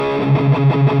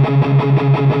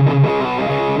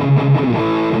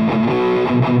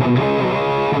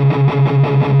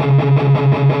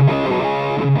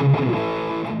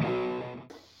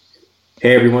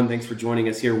Hey everyone, thanks for joining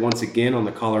us here once again on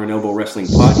the Collar and Elbow Wrestling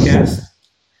Podcast.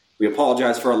 We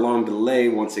apologize for a long delay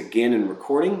once again in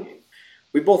recording.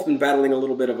 We've both been battling a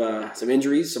little bit of some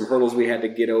injuries, some hurdles we had to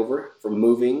get over from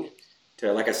moving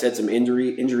to, like I said, some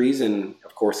injuries and,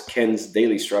 of course, Ken's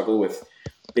daily struggle with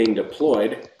being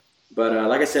deployed. But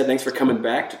like I said, thanks for coming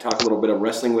back to talk a little bit of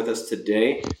wrestling with us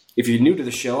today. If you're new to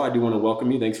the show, I do want to welcome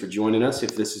you. Thanks for joining us.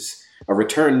 If this is a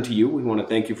return to you, we want to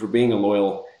thank you for being a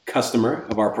loyal customer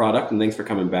of our product, and thanks for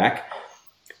coming back.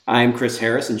 I'm Chris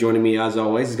Harris, and joining me, as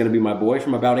always, is going to be my boy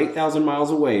from about 8,000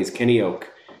 miles away, is Kenny Oak,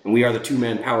 and we are the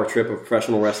two-man power trip of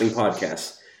professional wrestling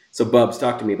podcasts. So, Bubs,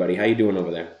 talk to me, buddy. How you doing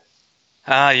over there?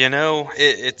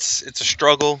 It's a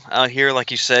struggle out here,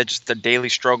 like you said, just a daily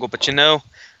struggle. But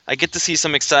I get to see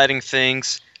some exciting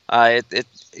things.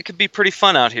 It could be pretty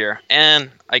fun out here, and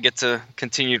I get to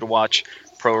continue to watch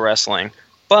pro wrestling.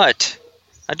 But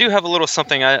I do have a little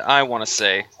something I want to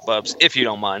say, Bubs, if you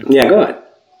don't mind. Yeah, go ahead.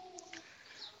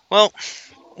 Well,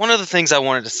 one of the things I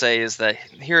wanted to say is that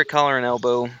here at Collar and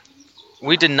Elbow,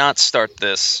 we did not start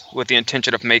this with the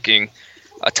intention of making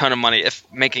a ton of money, if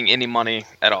making any money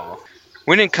at all.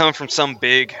 We didn't come from some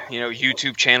big,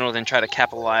 YouTube channel and then try to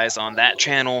capitalize on that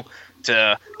channel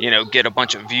to, get a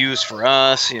bunch of views for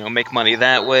us, make money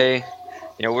that way.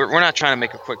 We're not trying to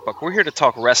make a quick buck. We're here to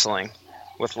talk wrestling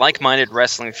with like-minded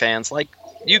wrestling fans like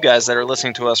you guys that are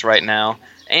listening to us right now,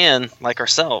 and like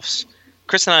ourselves.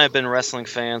 Chris and I have been wrestling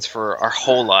fans for our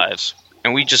whole lives,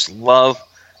 and we just love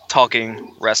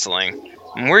talking wrestling.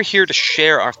 And we're here to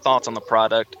share our thoughts on the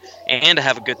product and to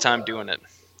have a good time doing it.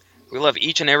 We love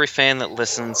each and every fan that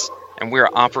listens, and we are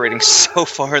operating so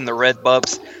far in the red,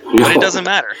 Bubs, but it doesn't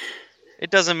matter. It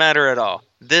doesn't matter at all.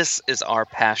 This is our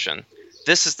passion.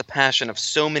 This is the passion of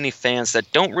so many fans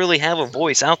that don't really have a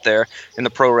voice out there in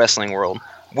the pro wrestling world.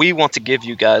 We want to give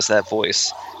you guys that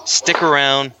voice. Stick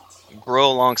around, grow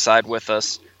alongside with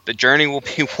us. The journey will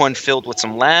be one filled with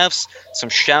some laughs, some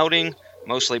shouting,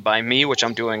 mostly by me, which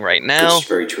I'm doing right now. That's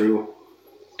very true.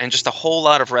 And just a whole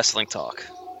lot of wrestling talk.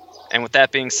 And with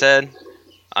that being said,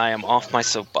 I am off my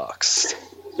soapbox.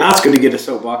 Now, it's good to get a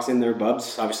soapbox in there,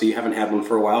 Bubs. Obviously, you haven't had one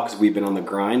for a while because we've been on the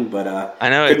grind, but I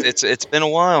know it's been a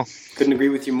while. Couldn't agree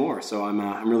with you more. So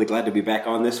I'm really glad to be back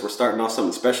on this. We're starting off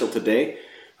something special today,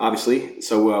 obviously.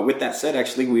 So with that said,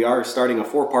 actually, we are starting a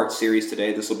 4-part series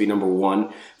today. This will be number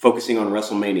 1, focusing on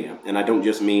WrestleMania, and I don't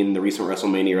just mean the recent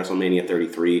WrestleMania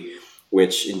 33,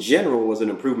 which in general was an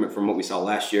improvement from what we saw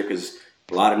last year because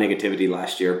a lot of negativity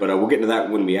last year. But we'll get to that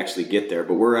when we actually get there.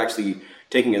 But we're actually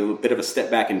taking a bit of a step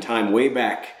back in time, way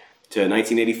back to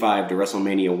 1985 to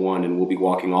WrestleMania 1, and we'll be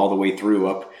walking all the way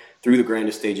through the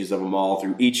grandest stages of them all,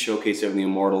 through each Showcase of the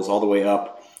Immortals, all the way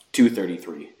up to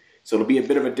 33. So it'll be a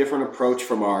bit of a different approach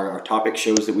from our topic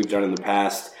shows that we've done in the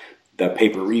past, the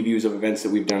paper reviews of events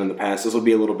that we've done in the past. This will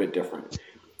be a little bit different.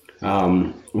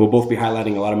 We'll both be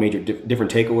highlighting a lot of major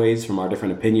different takeaways from our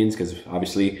different opinions, because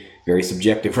obviously very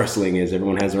subjective wrestling is.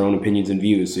 Everyone has their own opinions and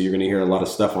views, so you're going to hear a lot of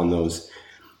stuff on those.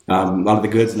 A lot of the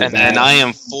goods and the bads. And I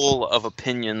am full of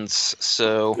opinions,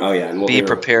 so and we'll be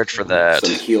prepared for that.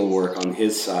 Some heel work on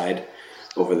his side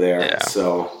over there. Yeah.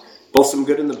 So both some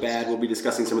good and the bad. We'll be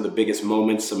discussing some of the biggest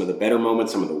moments, some of the better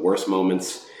moments, some of the worst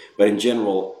moments. But in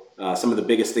general, some of the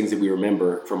biggest things that we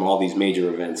remember from all these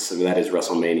major events, and that is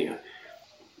WrestleMania.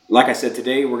 Like I said,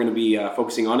 today we're going to be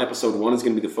focusing on episode 1. Is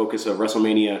going to be the focus of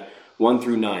WrestleMania 1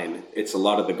 through 9. It's a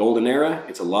lot of the golden era.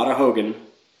 It's a lot of Hogan.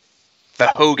 The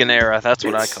Hogan era, that's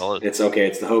what I call it. It's okay.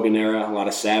 It's the Hogan era. A lot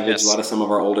of Savage, yes. A lot of some of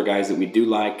our older guys that we do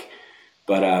like.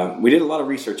 But we did a lot of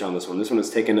research on this one. This one has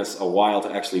taken us a while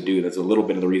to actually do. That's a little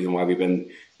bit of the reason why we've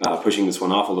been pushing this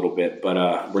one off a little bit.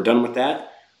 But we're done with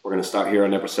that. We're going to start here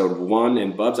on episode 1.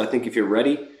 And Bubs, I think if you're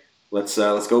ready, let's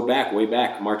go back, way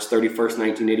back, March 31st,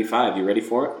 1985. You ready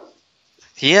for it?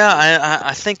 Yeah,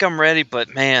 I think I'm ready,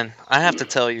 but man, I have to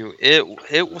tell you,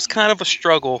 it was kind of a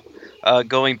struggle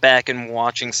going back and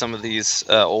watching some of these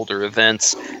older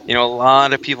events. A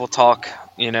lot of people talk,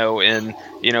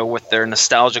 with their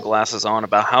nostalgia glasses on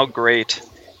about how great,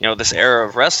 this era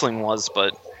of wrestling was,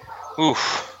 but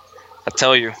I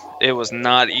tell you, it was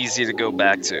not easy to go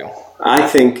back to. I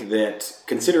think that,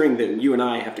 considering that you and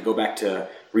I have to go back to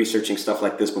researching stuff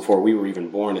like this before we were even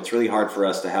born, it's really hard for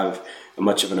us to have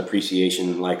much of an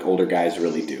appreciation like older guys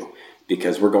really do.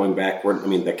 Because we're going back,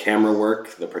 the camera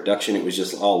work, the production, it was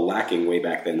just all lacking way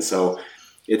back then. So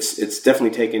it's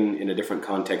definitely taken in a different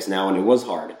context now, and it was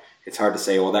hard. It's hard to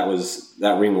say, well,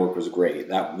 that ring work was great,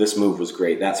 this move was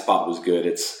great, that spot was good.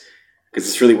 It's because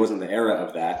this really wasn't the era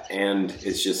of that, and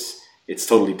it's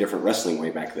totally different wrestling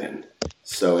way back then.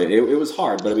 So it was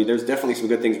hard, but there's definitely some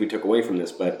good things we took away from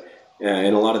this. But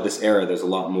in a lot of this era, there's a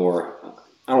lot more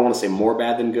I don't want to say more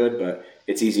bad than good, but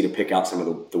it's easy to pick out some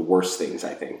of the worst things,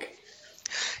 I think.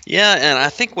 Yeah, and I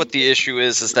think what the issue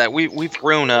is that we've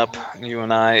grown up, you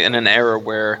and I, in an era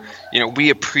where we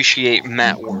appreciate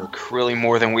mat work really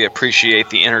more than we appreciate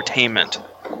the entertainment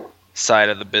side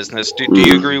of the business. Do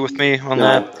you agree with me on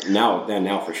that?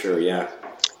 Now for sure, yeah.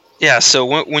 Yeah,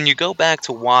 so when you go back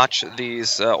to watch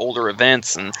these older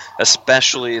events, and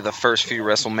especially the first few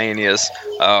WrestleManias,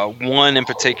 one in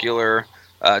particular,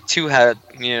 two had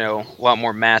a lot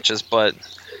more matches, but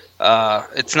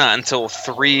it's not until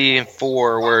 3 and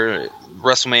 4 where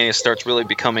WrestleMania starts really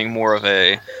becoming more of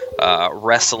a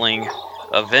wrestling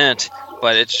event,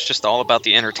 but it's just all about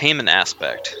the entertainment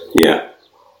aspect. Yeah.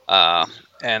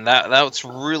 And that's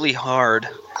really hard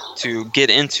to get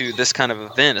into this kind of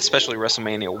event, especially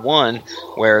WrestleMania 1,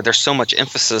 where there's so much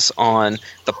emphasis on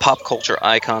the pop culture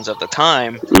icons of the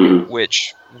time,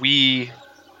 which we,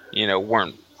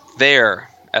 weren't there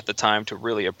at the time to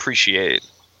really appreciate.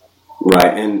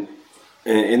 Right, and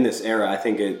in this era, I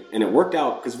think it worked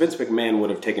out because Vince McMahon would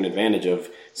have taken advantage of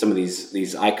some of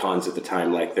these icons at the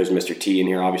time. Like there's Mr. T in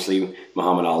here, obviously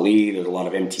Muhammad Ali. There's a lot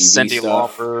of MTV Cyndi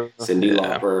stuff. Lauper.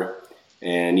 Lauper.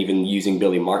 And even using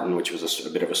Billy Martin, which was a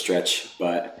bit of a stretch.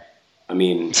 But, I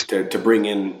mean, to bring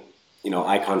in,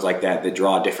 icons like that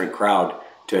draw a different crowd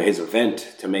to his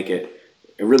event, to make it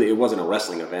wasn't a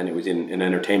wrestling event. It was an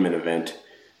entertainment event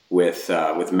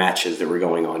with matches that were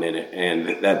going on in it.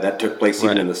 And that took place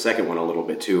even in the second one a little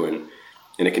bit, too.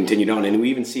 And it continued on. And we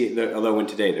even see it, although in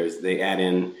today, they add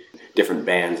in different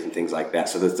bands and things like that.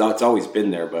 So it's always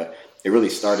been there, but it really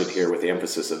started here with the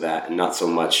emphasis of that, and not so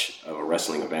much of a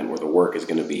wrestling event where the work is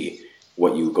going to be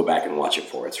what you go back and watch it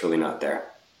for. It's really not there.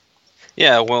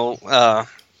 Yeah, well,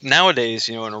 nowadays,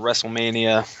 in a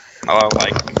WrestleMania,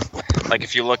 like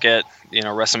if you look at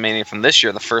WrestleMania from this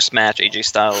year, the first match, AJ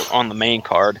Styles on the main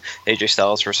card, AJ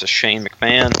Styles versus Shane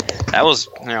McMahon, that was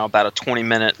about a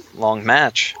 20-minute long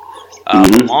match.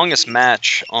 The longest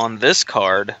match on this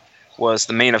card was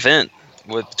the main event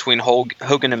between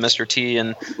Hogan and Mr. T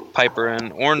and Piper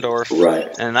and Orndorff,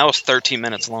 right? And that was 13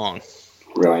 minutes long.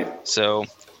 Right. So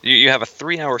you have a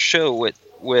 3-hour show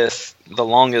with the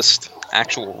longest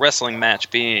actual wrestling match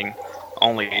being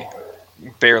only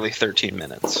barely 13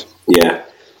 minutes. Yeah.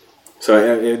 So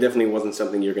it definitely wasn't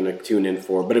something you're going to tune in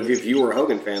for. But if you were a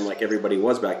Hogan fan, like everybody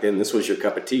was back then, this was your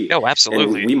cup of tea. Oh,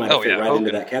 absolutely. And we might have fit right Hogan.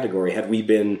 into that category. Had we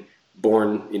been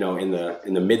born, in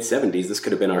the mid '70s, this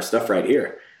could have been our stuff right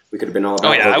here. We could have been all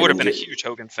about. Oh yeah, Hogan. I would have been a huge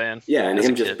Hogan fan. Yeah, and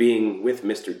him just being with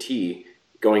Mr. T,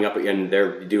 going up and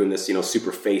they're doing this,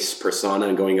 super face persona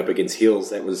and going up against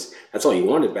heels. That's all you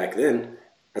wanted back then.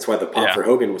 That's why the pop for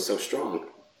Hogan was so strong.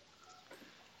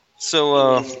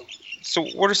 So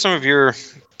what are some of your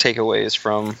takeaways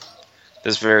from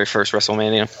this very first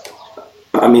WrestleMania?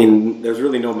 I mean, there's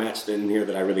really no match in here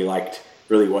that I really liked,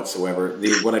 really whatsoever.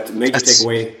 What I major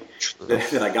takeaway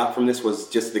that I got from this was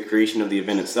just the creation of the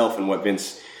event itself and what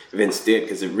Vince did,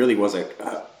 because it really was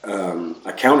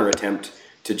a counter attempt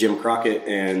to Jim Crockett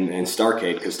and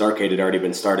Starrcade, because Starrcade had already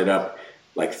been started up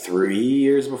like 3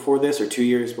 years before this or 2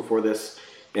 years before this,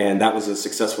 and that was a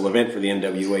successful event for the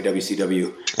NWA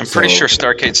WCW. I'm pretty sure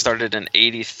Starrcade started in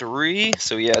 '83,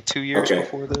 so 2 years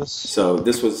before this. So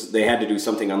they had to do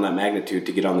something on that magnitude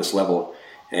to get on this level.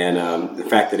 And the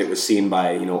fact that it was seen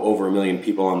by over 1 million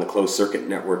people on the closed circuit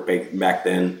network back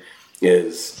then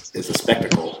is a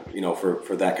spectacle,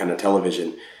 for that kind of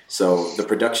television. So the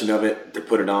production of it, to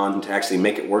put it on, to actually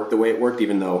make it work the way it worked,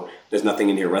 even though there's nothing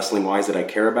in here wrestling wise that I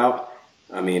care about.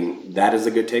 I mean, that is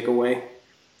a good takeaway.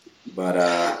 But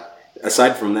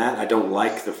aside from that, I don't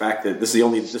like the fact that this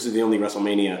is the only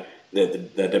WrestleMania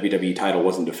that the WWE title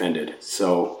wasn't defended.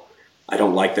 So I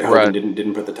don't like that Hogan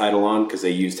didn't put the title on, because they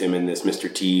used him in this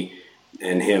Mr. T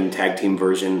and him tag team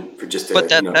version for just. But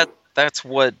that's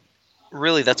what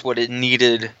it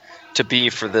needed to be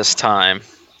for this time.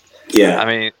 Yeah, I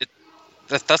mean,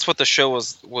 that's what the show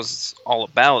was all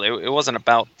about. It wasn't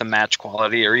about the match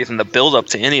quality or even the build up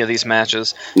to any of these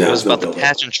matches. No, it was about the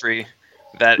pageantry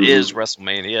that is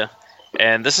WrestleMania,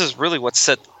 and this is really what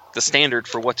set the standard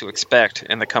for what to expect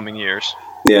in the coming years.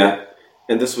 Yeah,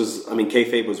 and this was,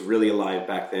 kayfabe was really alive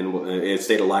back then. It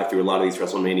stayed alive through a lot of these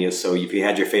WrestleManias. So if you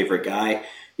had your favorite guy,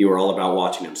 you were all about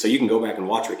watching him. So you can go back and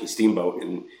watch Ricky Steamboat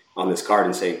on this card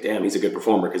and say, damn, he's a good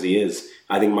performer, because he is.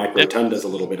 I think Mike Rotunda's a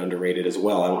little bit underrated as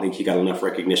well. I don't think he got enough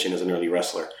recognition as an early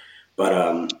wrestler.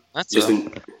 But that's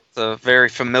a very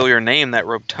familiar name, that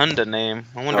Rotunda name.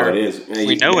 I wonder it is. if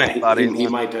we know anybody. He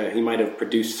might have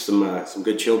produced some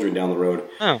good children down the road.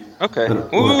 Oh, okay.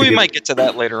 We might get to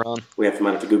that later on. Might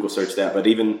have to Google search that. But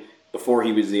even before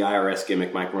he was the IRS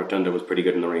gimmick, Mike Rotunda was pretty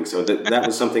good in the ring. So that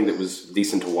was something that was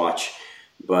decent to watch.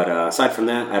 But aside from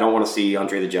that, I don't want to see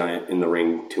Andre the Giant in the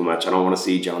ring too much. I don't want to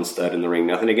see John Studd in the ring.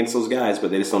 Nothing against those guys,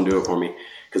 but they just don't do it for me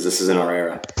because this isn't our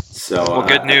era. So, Well,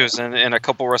 good news. In a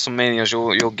couple WrestleManias,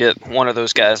 you'll get one of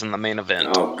those guys in the main event.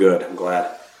 Oh, good. I'm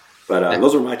glad. But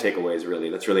those were my takeaways. Really,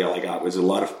 that's really all I got. Was a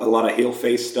lot of heel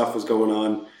face stuff was going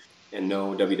on, and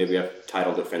no WWF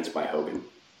title defense by Hogan.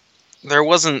 There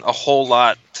wasn't a whole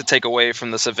lot to take away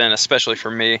from this event, especially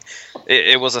for me.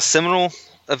 It was a seminal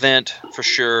event for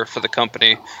sure for the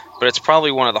company, but it's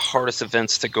probably one of the hardest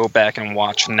events to go back and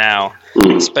watch now,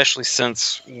 especially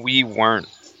since we weren't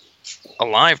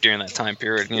alive during that time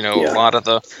period. A lot of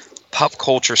the pop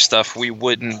culture stuff we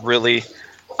wouldn't really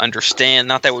understand.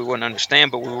 Not that we wouldn't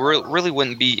understand, but we really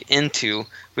wouldn't be into.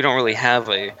 We don't really have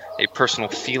a personal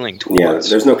feeling towards. Yeah,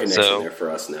 there's no connection there for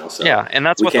us now. So yeah, and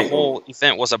that's what the whole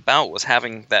event was about, was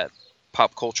having that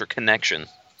pop culture connection.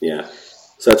 Yeah.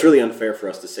 So it's really unfair for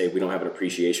us to say we don't have an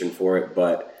appreciation for it,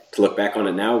 but to look back on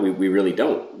it now, we really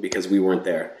don't, because we weren't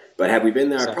there. But had we been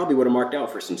there, I probably would have marked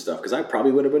out for some stuff, because I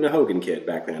probably would have been a Hogan kid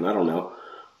back then. I don't know.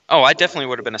 Oh, I definitely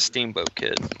would have been a Steamboat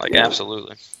kid.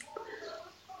 Absolutely.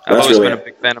 I've always been a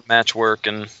big fan of match work,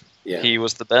 and he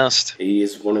was the best. He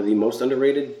is one of the most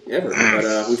underrated ever.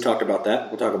 But we've talked about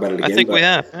that. We'll talk about it again. I think we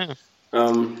have.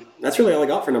 Yeah. That's really all I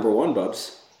got for number one,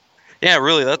 Bubs. Yeah,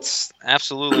 really, that's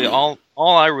absolutely all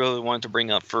I really wanted to bring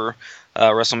up for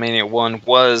WrestleMania 1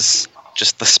 was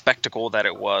just the spectacle that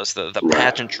it was, the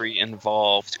pageantry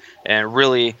involved, and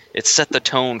really it set the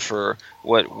tone for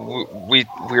what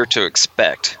we're to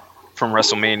expect from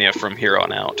WrestleMania from here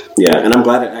on out. Yeah, and I'm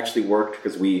glad it actually worked,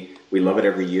 because we love it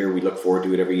every year. We look forward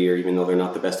to it every year, even though they're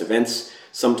not the best events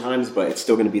sometimes, but it's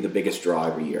still going to be the biggest draw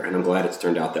every year, and I'm glad it's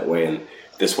turned out that way. And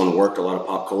this one worked, a lot of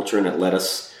pop culture, and it led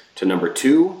us to number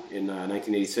 2 in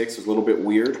 1986. It was a little bit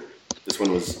weird. This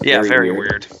one was very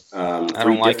weird. I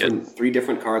don't like it. 3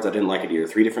 different cards. I didn't like it either.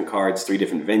 3 different cards, 3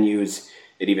 different venues.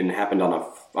 It even happened on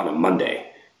a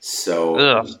Monday.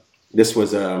 So this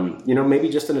was maybe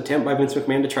just an attempt by Vince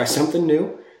McMahon to try something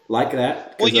new like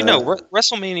that. Well,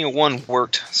 WrestleMania 1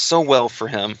 worked so well for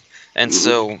him, and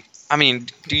so I mean,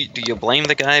 do you blame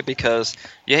the guy? Because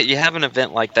you have an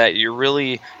event like that, you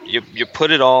really you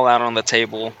put it all out on the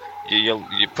table.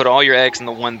 You put all your eggs in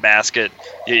the one basket.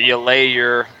 You lay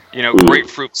your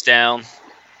grapefruits down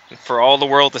for all the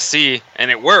world to see, and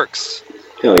it works.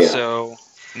 Hell yeah. So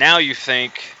now you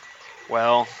think,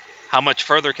 well, how much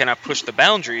further can I push the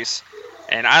boundaries?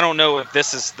 And I don't know if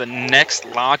this is the next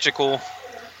logical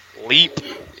leap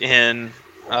in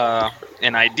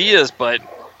ideas, but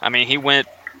I mean, he went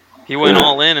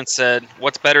all in and said,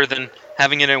 what's better than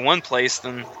having it in one place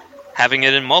than having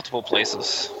it in multiple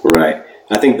places? Right.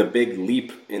 I think the big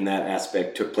leap in that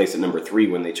aspect took place at number 3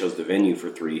 when they chose the venue for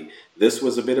 3. This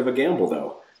was a bit of a gamble,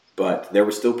 though. But there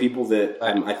were still people that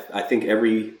I think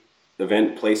every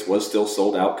event place was still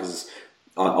sold out, because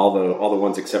all the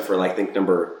ones except for I think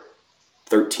number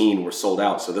 13 were sold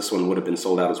out. So this one would have been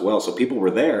sold out as well. So people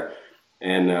were there,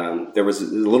 and there was a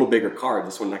little bigger card.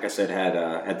 This one, like I said,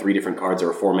 had 3 different cards. There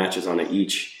were 4 matches on it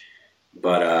each.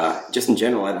 But just in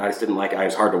general, I just didn't like it. It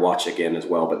was hard to watch again as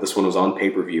well. But this one was on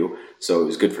pay-per-view, so it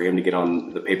was good for him to get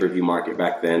on the pay-per-view market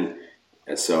back then.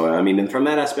 And so, I mean, and from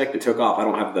that aspect, it took off. I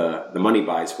don't have the money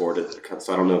buys for it,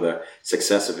 so I don't know the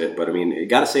success of it. But, I mean, you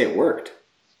got to say it worked.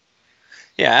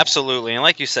 Yeah, absolutely. And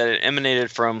like you said, it emanated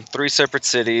from 3 separate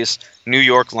cities, New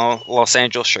York, Los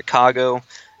Angeles, Chicago.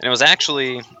 And it was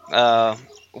actually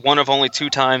one of only 2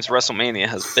 times WrestleMania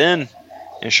has been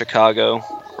in Chicago.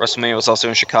 WrestleMania was also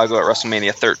in Chicago at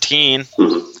WrestleMania 13.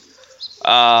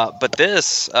 But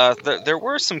this, there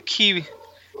were some key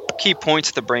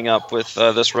points to bring up with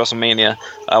this WrestleMania.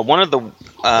 One of the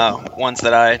ones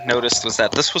that I noticed was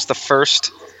that this was the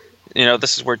first,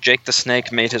 this is where Jake the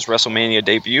Snake made his WrestleMania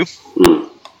debut.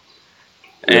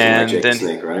 And Jake then, the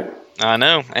Snake, right? I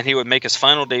know, and he would make his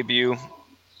final debut,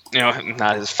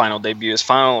 not his final debut, his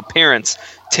final appearance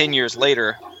 10 years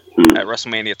later at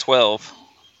WrestleMania 12.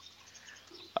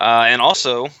 And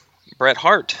also, Bret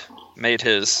Hart made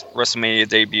his WrestleMania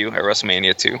debut at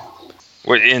WrestleMania 2,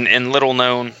 in little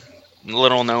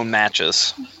known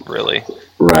matches, really.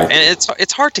 Right. And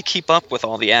it's hard to keep up with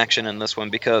all the action in this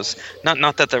one, because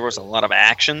not that there was a lot of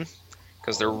action,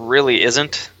 because there really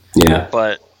isn't. Yeah.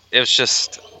 But it was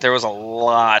just, there was a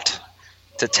lot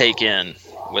to take in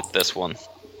with this one.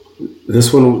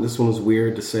 This one was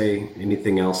weird, to say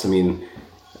anything else. I mean,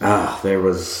 there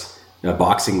was a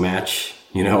boxing match.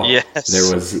 Yes.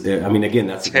 There was. I mean, again,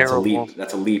 that's a leap.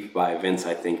 That's a leap by Vince,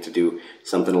 I think, to do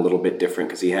something a little bit different,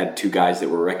 because he had 2 guys that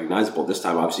were recognizable this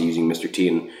time. Obviously, using Mr. T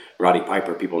and Roddy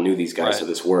Piper, people knew these guys, so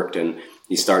this worked. And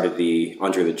He started the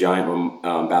Andre the Giant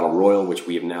Battle Royal, which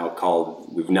we've now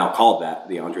called that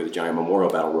the Andre the Giant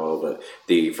Memorial Battle Royal. But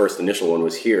the first initial one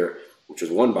was here, which was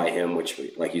won by him. Which,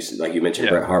 like you mentioned,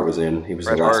 Bret Hart was in. He was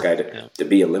the last guy to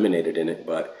be eliminated in it.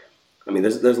 But I mean,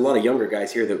 there's a lot of younger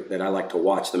guys here that I like to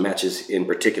watch. The matches in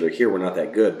particular here were not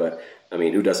that good, but I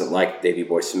mean, who doesn't like Davey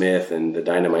Boy Smith and the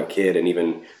Dynamite Kid, and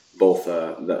even both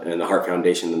the Hart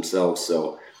Foundation themselves?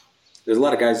 So there's a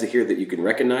lot of guys here that you can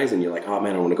recognize, and you're like, oh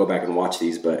man, I want to go back and watch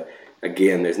these. But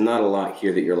again, there's not a lot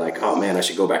here that you're like, oh man, I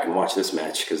should go back and watch this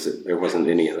match, because there wasn't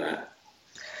any of that.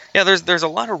 Yeah, there's a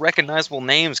lot of recognizable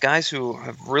names, guys who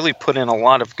have really put in a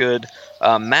lot of good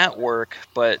mat work,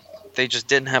 but they just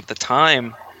didn't have the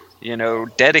time,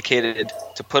 dedicated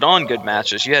to put on good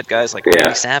matches. You had guys like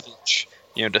Randy Savage,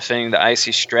 defending the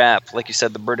IC strap. Like you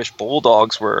said, the British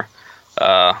Bulldogs were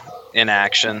in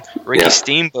action. Ricky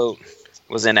Steamboat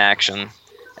was in action,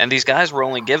 and these guys were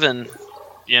only given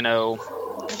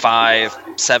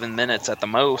 5-7 minutes at the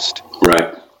most.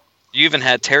 Right. You even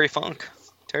had Terry Funk.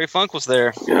 Terry Funk was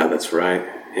there. Yeah, that's right.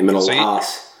 Him and old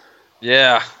Haas.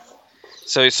 Yeah.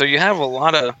 So you have a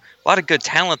lot of good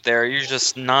talent there. You're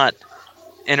just not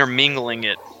intermingling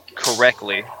it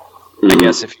correctly. I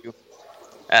guess if you.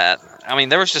 I mean,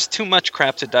 there was just too much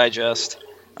crap to digest.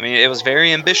 I mean, it was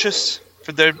very ambitious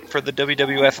for the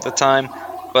WWF at the time,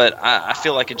 but I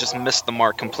feel like it just missed the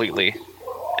mark completely.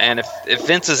 And if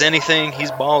Vince is anything,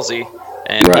 he's ballsy,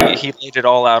 and he laid it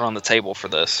all out on the table for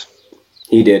this.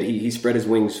 He did. He spread his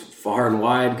wings far and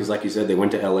wide, because like you said, they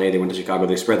went to LA, they went to Chicago,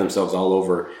 they spread themselves all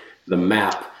over the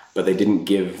map, but they didn't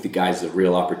give the guys the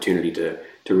real opportunity to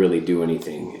really do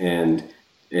anything. And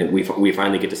we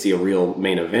finally get to see a real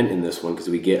main event in this one, because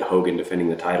we get Hogan defending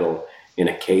the title in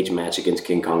a cage match against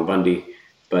King Kong Bundy.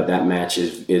 But that match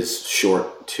is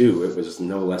short too. It was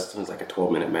no less, it was like a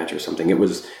 12-minute match or something. It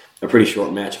was a pretty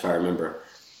short match, if I remember.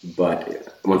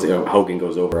 But once Hogan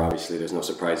goes over, obviously there's no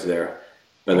surprise there.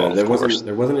 But there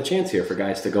wasn't a chance here for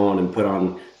guys to go on and put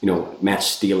on match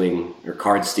stealing or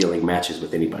card stealing matches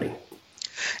with anybody.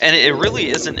 And it really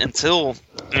isn't until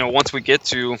once we get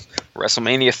to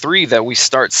WrestleMania 3 that we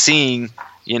start seeing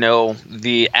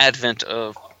the advent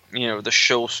of the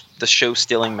show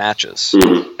stealing matches.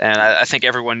 Mm-hmm. And I think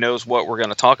everyone knows what we're going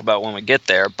to talk about when we get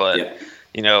there. But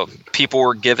people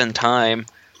were given time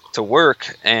to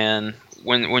work, and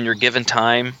when you're given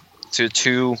time to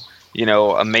two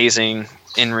amazing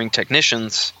in-ring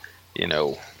technicians,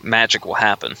 magic will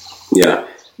happen. Yeah.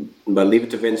 But leave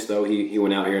it to Vince, though. He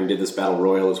went out here and did this Battle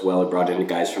Royal as well. It brought in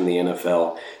guys from the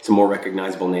NFL, some more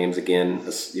recognizable names again,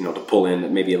 to pull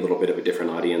in maybe a little bit of a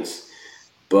different audience.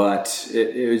 But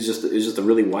it was just a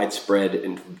really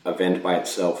widespread event by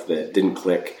itself that didn't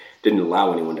click, didn't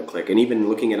allow anyone to click. And even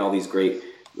looking at all these great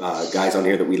guys on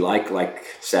here that we like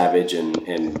Savage and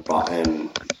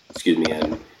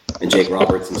Jake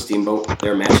Roberts and Steamboat,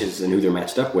 their matches and who they're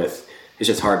matched up with, it's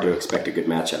just hard to expect a good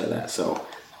match out of that. So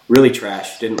really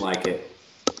trash, didn't like it.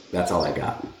 That's all I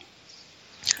got.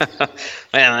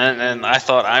 Man, and I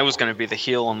thought I was going to be the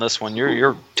heel on this one.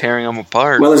 You're tearing them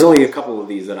apart. Well, there's only a couple of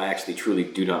these that I actually truly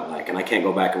do not like, and I can't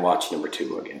go back and watch number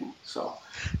 2 again. So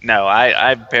no,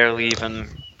 I barely even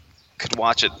could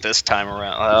watch it this time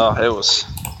around. Oh, it was.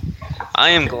 I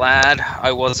am glad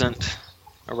I wasn't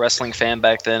a wrestling fan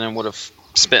back then and would have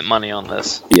spent money on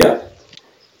this. Yeah.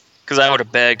 Because I would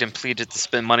have begged and pleaded to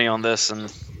spend money on this,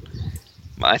 and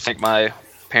I think my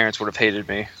parents would have hated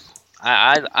me.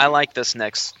 I like this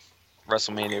next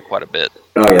WrestleMania quite a bit.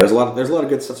 Oh yeah, there's a lot of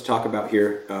good stuff to talk about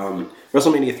here.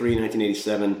 WrestleMania 3,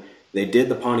 1987, they did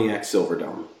the Pontiac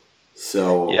Silverdome.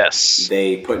 So yes,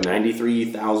 they put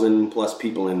 93,000 plus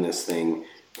people in this thing.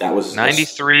 That was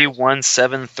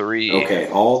 93,173. Okay,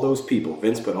 all those people.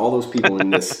 Vince put all those people in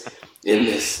this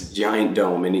giant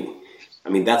dome, and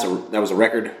that was a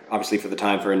record, obviously, for the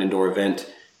time for an indoor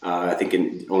event. I think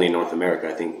only in North America.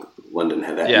 I think London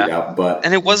had that beat out,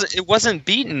 and it wasn't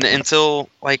beaten until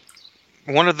like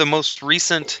one of the most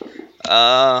recent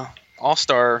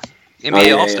All-Star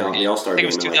NBA All-Star the All-Star game. I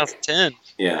think it was 2010.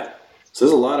 Yeah, so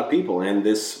there's a lot of people, and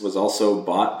this was also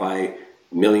bought by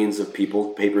millions of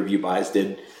people. Pay-per-view buys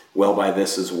did well by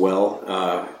this as well.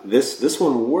 This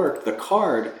one worked. The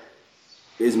card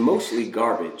is mostly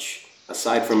garbage,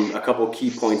 aside from a couple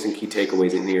key points and key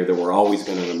takeaways in here that we're always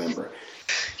going to remember.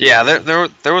 Yeah,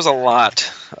 there was a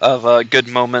lot of good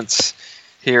moments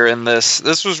here in this.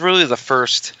 This was really the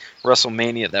first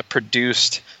WrestleMania that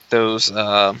produced those,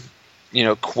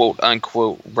 quote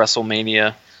unquote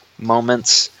WrestleMania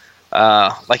moments.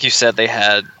 Like you said, they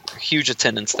had huge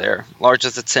attendance there,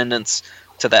 largest attendance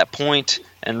to that point,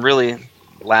 and really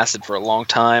lasted for a long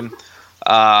time.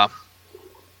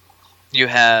 You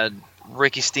had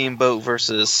Ricky Steamboat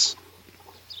versus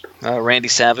Randy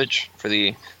Savage for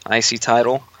the IC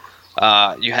title.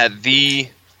 You had the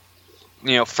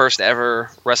first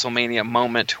ever WrestleMania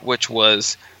moment, which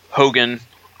was Hogan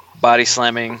body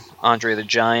slamming Andre the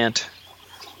Giant.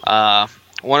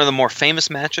 One of the more famous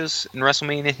matches in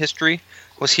WrestleMania history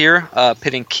was here,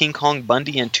 pitting King Kong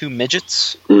Bundy and two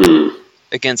midgets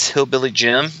against Hillbilly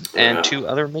Jim and two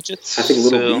other midgets. I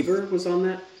think Little Beaver was on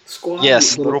that squad.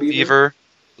 Yes, Little Beaver,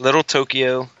 Little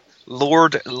Tokyo,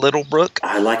 Lord Littlebrook.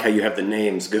 I like how you have the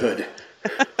names good.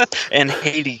 And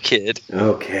Haiti Kid.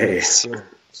 Okay. So,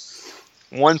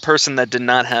 one person that did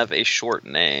not have a short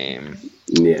name.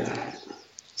 Yeah.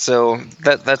 So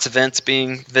that's Vince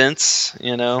being Vince,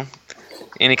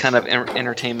 any kind of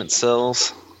entertainment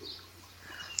sells.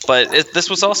 But this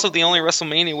was also the only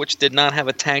WrestleMania which did not have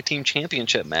a tag team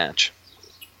championship match.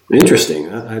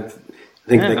 Interesting. I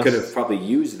think they could have probably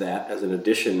used that as an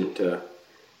addition to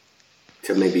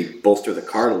maybe bolster the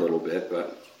card a little bit,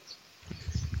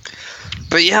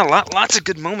 But yeah, lots of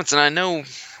good moments, and I know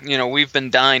we've been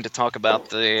dying to talk about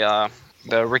the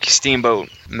Ricky Steamboat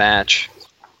match.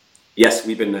 Yes,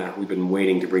 we've been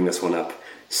waiting to bring this one up.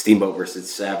 Steamboat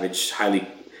versus Savage, highly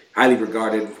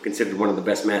regarded, considered one of the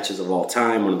best matches of all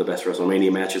time, one of the best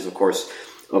WrestleMania matches, of course,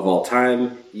 of all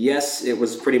time. Yes, it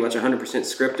was pretty much 100%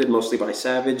 scripted, mostly by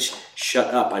Savage.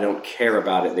 Shut up, I don't care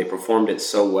about it. They performed it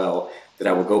so well that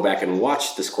I will go back and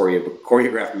watch this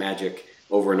choreographed magic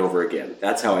over and over again.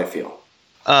 That's how I feel.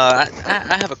 I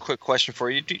have a quick question for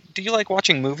you. Do you like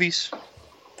watching movies?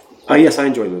 Yes, I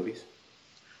enjoy movies.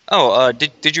 Oh,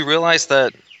 did you realize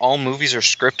that all movies are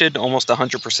scripted almost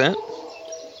 100%?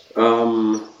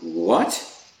 What?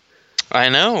 I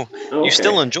know. Okay. You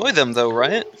still enjoy them, though,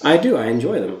 right? I do. I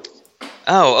enjoy them.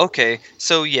 Oh, okay.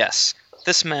 So, yes,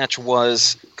 this match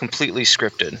was completely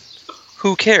scripted.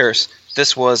 Who cares?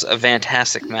 This was a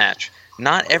fantastic match.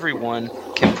 Not everyone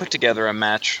can put together a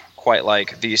match quite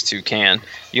like these two can.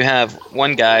 You have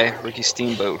one guy, Ricky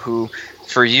Steamboat, who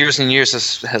for years and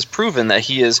years has proven that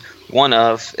he is one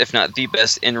of, if not the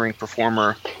best in-ring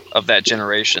performer of that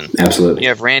generation. Absolutely. You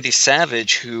have Randy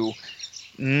Savage, who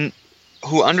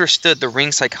understood the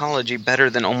ring psychology better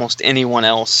than almost anyone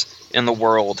else in the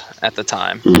world at the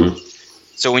time. Mm-hmm.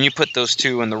 So when you put those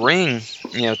two in the ring,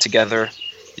 together,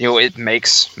 it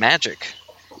makes magic.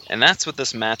 And that's what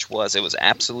this match was. It was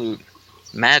absolute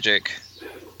magic.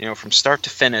 From start to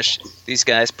finish, these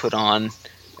guys put on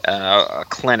a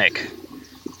clinic.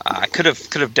 I could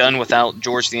have done without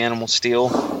George the Animal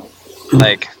Steel.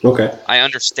 Okay. I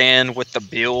understand with the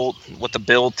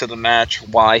build to the match,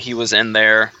 why he was in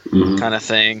there, kind of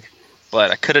thing. But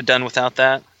I could have done without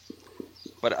that.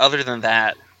 But other than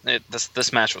that,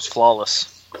 this match was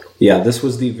flawless. Yeah, this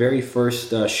was the very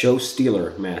first show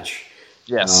stealer match.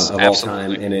 Yes, of absolutely.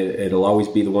 all time, and it'll always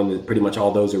be the one that pretty much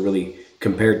all those are really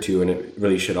compared to, and it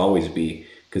really should always be,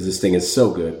 because this thing is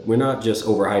so good. We're not just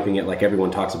overhyping it like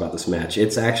everyone talks about this match.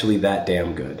 It's actually that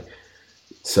damn good.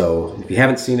 So if you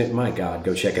haven't seen it, my God,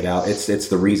 go check it out. It's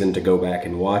the reason to go back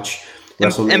and watch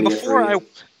WrestleMania. And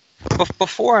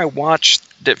before I watched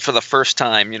it for the first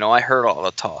time, I heard all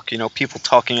the talk. People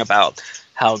talking about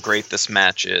how great this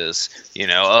match is.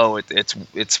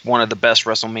 It's one of the best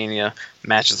WrestleMania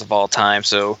matches of all time.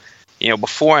 So,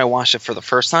 before I watched it for the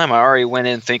first time, I already went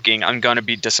in thinking I'm going to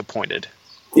be disappointed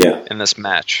in this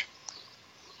match.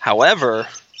 However,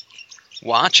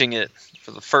 watching it for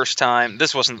the first time,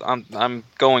 this wasn't, I'm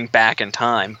going back in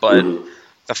time, but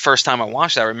the first time I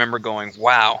watched it, I remember going,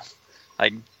 wow,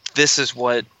 this is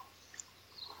what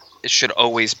it should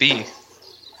always be.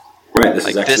 Right, this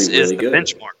is actually this really is the good.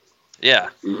 benchmark. Yeah,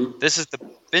 This is the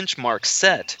benchmark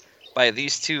set by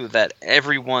these two that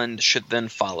everyone should then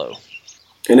follow.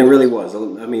 And it really was.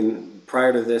 I mean,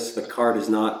 prior to this, the card is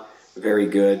not very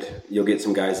good. You'll get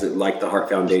some guys that like the Hart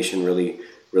Foundation really,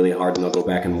 really hard, and they'll go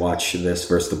back and watch this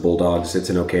versus the Bulldogs.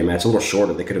 It's an okay match. A little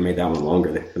shorter. They could have made that one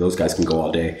longer. Those guys can go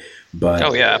all day. But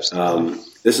oh, yeah, absolutely.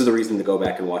 This is the reason to go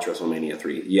back and watch WrestleMania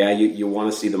 3. Yeah, you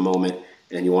want to see the moment,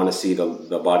 and you want to see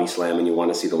the body slam, and you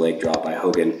want to see the leg drop by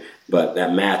Hogan, but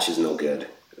that match is no good.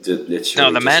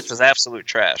 The match was absolute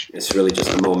trash. It's really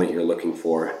just the moment you're looking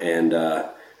for, and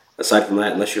aside from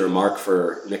that, unless you're a mark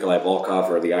for Nikolai Volkov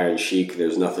or the Iron Sheik,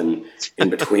 there's nothing in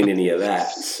between any of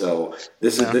that. So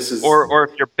this is or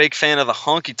if you're a big fan of the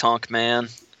Honky Tonk Man,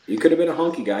 you could have been a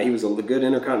honky guy. He was a good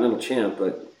Intercontinental champ,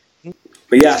 but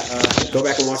yeah, go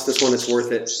back and watch this one. It's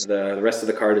worth it. The rest of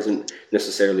the card isn't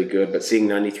necessarily good, but seeing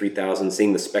 93,000,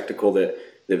 seeing the spectacle that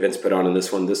Vince put on in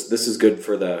this one, this is good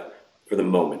for the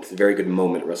moment. It's a very good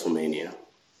moment at WrestleMania.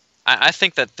 I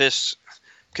think that this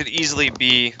could easily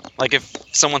be, like, if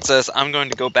someone says, I'm going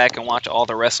to go back and watch all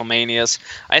the WrestleManias,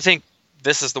 I think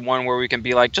this is the one where we can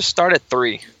be like, just start at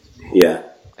 3. Yeah.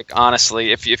 Like,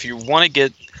 honestly, if you want to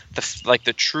get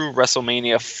the true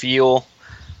WrestleMania feel,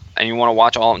 and you want to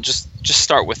watch all, just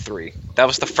start with 3. That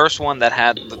was the first one that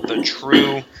had the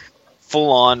true,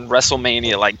 full-on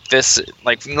WrestleMania. Like this,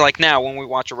 like now when we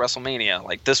watch a WrestleMania,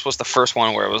 like this was the first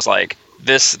one where it was like,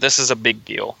 this is a big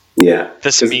deal. Yeah.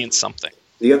 This means something.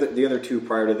 The other two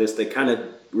prior to this, they kind of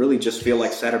really just feel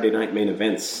like Saturday night main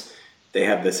events. They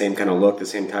have the same kind of look, the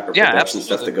same type of production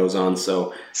stuff that goes on.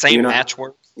 So same match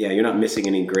work. Yeah, you're not missing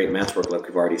any great match work like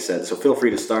we've already said. So feel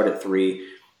free to start at 3,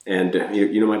 and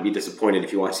you might be disappointed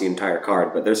if you watch the entire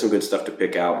card, but there's some good stuff to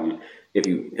pick out. And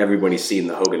everybody's seen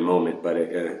the Hogan moment, but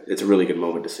it's a really good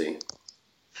moment to see.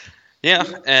 Yeah,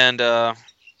 and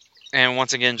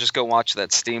once again, just go watch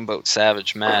that Steamboat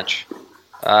Savage match.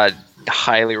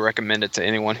 Highly recommend it to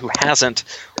anyone who hasn't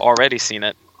already seen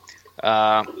it.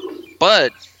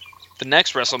 But the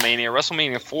next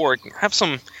WrestleMania 4, have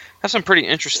some pretty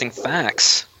interesting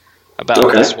facts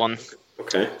about this one.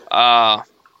 Okay.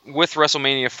 With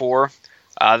WrestleMania 4,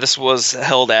 this was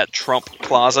held at Trump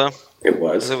Plaza. It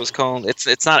was. As it was called.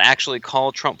 It's not actually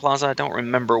called Trump Plaza. I don't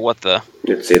remember what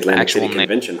it's the Atlantic actual City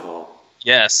Convention Hall.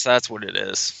 Yes, that's what it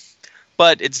is.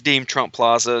 But it's deemed Trump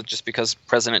Plaza just because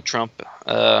President Trump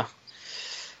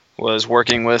was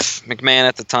working with McMahon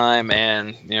at the time,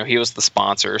 and he was the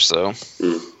sponsor. So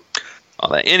all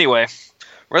that. Anyway,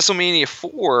 WrestleMania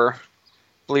 4,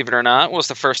 believe it or not, was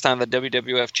the first time the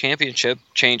WWF Championship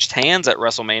changed hands at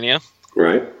WrestleMania.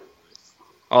 Right.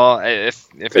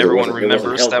 If everyone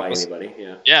remembers, that was anybody.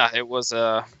 it was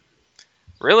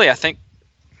really, I think.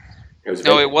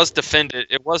 It was defended.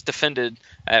 It was defended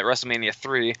at WrestleMania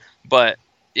 3, but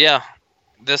yeah,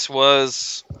 it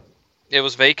was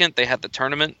vacant. They had the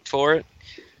tournament for it.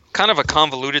 Kind of a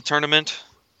convoluted tournament,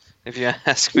 if you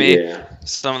ask me. Yeah.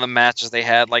 Some of the matches they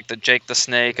had, like the Jake the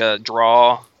Snake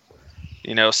draw,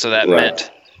 so that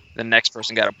meant the next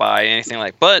person got to buy anything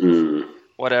like. But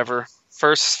whatever.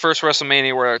 First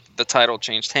WrestleMania where the title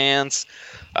changed hands.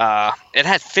 It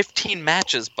had 15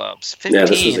 matches, Bubs. 15. Yeah,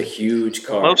 this was a huge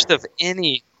card. Most of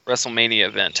any WrestleMania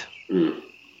event.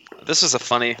 This is a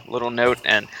funny little note,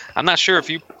 and I'm not sure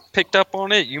if you picked up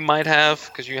on it. You might have,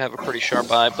 because you have a pretty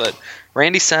sharp eye, but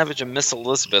Randy Savage and Miss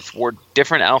Elizabeth wore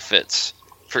different outfits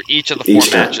for each of the 4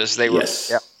 matches. They were. Yes.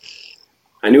 Yep.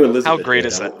 I knew Elizabeth How great did.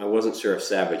 is that? I wasn't sure if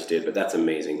Savage did, but that's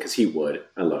amazing, because he would.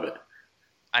 I love it.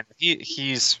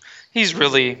 He's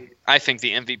really, I think,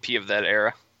 the MVP of that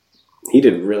era. He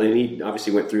did really. He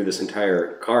obviously went through this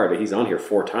entire card. He's on here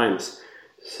 4 times,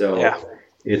 so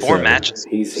it's 4 matches.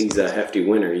 He's a hefty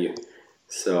winner.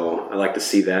 So I like to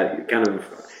see that. Kind of,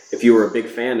 if you were a big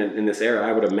fan in this era,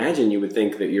 I would imagine you would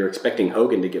think that you're expecting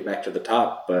Hogan to get back to the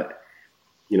top, but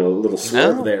a little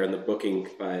swerve there in the booking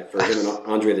for him and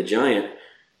Andre the Giant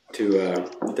to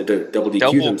double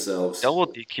DQ themselves. Double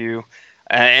DQ.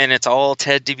 And it's all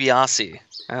Ted DiBiase.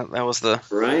 That was the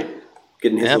right.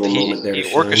 Getting his little moment there.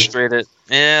 He orchestrated.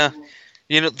 Yeah,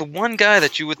 the one guy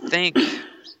that you would think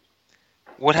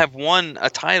would have won a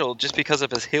title just because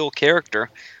of his heel character,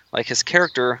 like his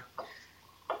character,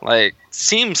 like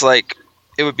seems like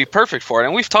it would be perfect for it.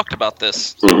 And we've talked about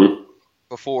this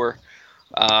before,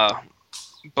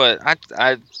 but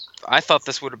I thought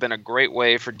this would have been a great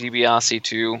way for DiBiase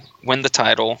to win the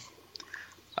title.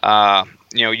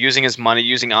 Using his money,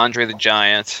 using Andre the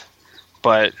Giant,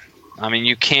 but I mean,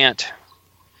 you can't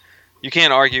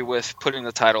argue with putting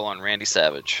the title on Randy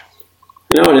Savage.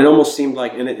 And it almost seemed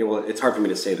like, it's hard for me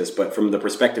to say this, but from the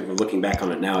perspective of looking back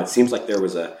on it now, it seems like there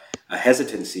was a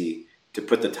hesitancy to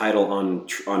put the title on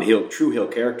true heel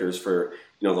characters for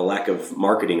the lack of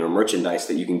marketing or merchandise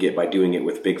that you can get by doing it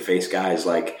with big face guys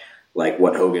like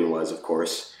what Hogan was, of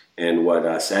course. And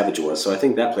what Savage was. So I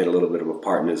think that played a little bit of a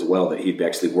part in it as well, that he'd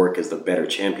actually work as the better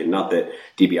champion. Not that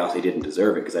DiBiase didn't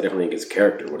deserve it, because I definitely think his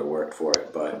character would have worked for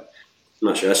it. But I'm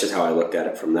not sure. That's just how I looked at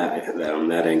it from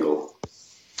that angle.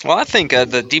 Well, I think the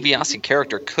DiBiase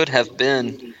character could have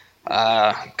done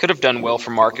well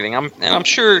for marketing. I'm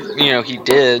sure he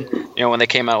did. When they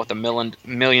came out with the $1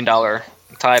 million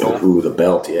title. Ooh, the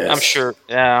belt, yes. I'm sure.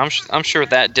 Yeah, I'm sure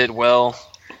that did well,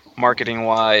 marketing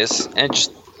wise, and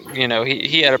just.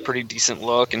 He had a pretty decent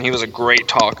look, and he was a great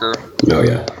talker. Oh,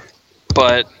 yeah.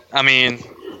 But, I mean,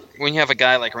 when you have a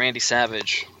guy like Randy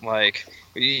Savage, like,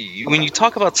 when you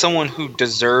talk about someone who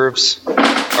deserves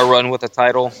a run with a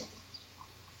title,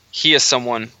 he is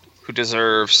someone who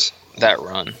deserves that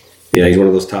run. Yeah, he's one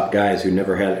of those top guys who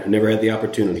never had the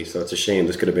opportunity, so it's a shame.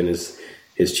 This could have been his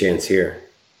chance here.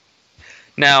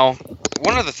 Now,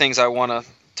 one of the things I want to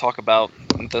talk about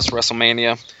this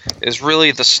WrestleMania is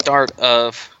really the start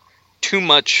of too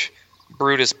much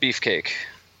Brutus Beefcake.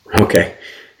 Okay.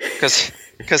 Because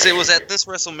it was at this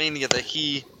WrestleMania that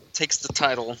he takes the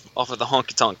title off of the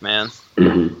Honky Tonk Man.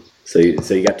 Mm-hmm. So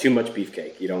you got too much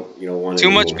beefcake. You don't want it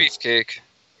Too much anymore. beefcake.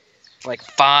 Like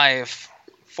 4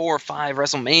 or 5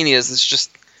 WrestleManias.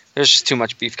 There's just too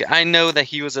much beefcake. I know that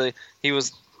he was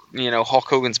Hulk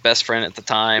Hogan's best friend at the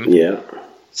time. Yeah.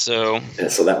 So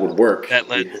that would work. That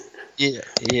led,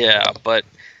 yeah, but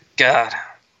God,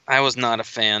 I was not a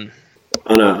fan.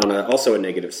 On also a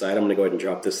negative side, I'm going to go ahead and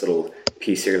drop this little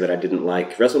piece here that I didn't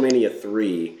like. WrestleMania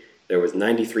 3, there was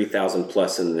 93,000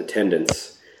 plus in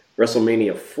attendance.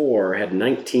 WrestleMania 4 had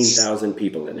 19,000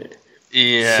 people in it.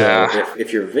 Yeah. So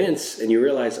if you're Vince and you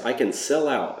realize I can sell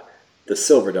out the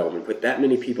Silverdome and put that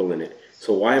many people in it,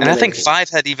 so why am I? And I think 5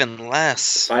 had even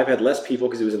less. 5 had less people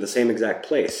because it was in the same exact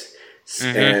place.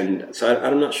 Mm-hmm. And so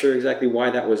I'm not sure exactly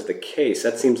why that was the case.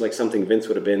 That seems like something Vince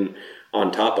would have been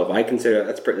on top of. I consider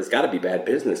that's got to be bad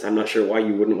business. I'm not sure why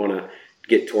you wouldn't want to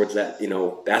get towards that,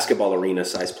 basketball arena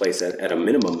size place at a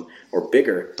minimum or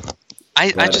bigger.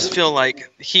 I just feel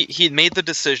like he made the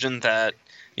decision that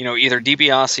either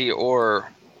DiBiase or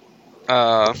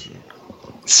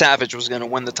Savage was going to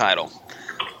win the title,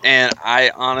 and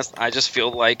I just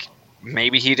feel like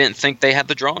maybe he didn't think they had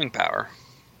the drawing power.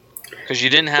 Because you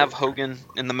didn't have Hogan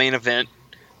in the main event.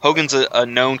 Hogan's a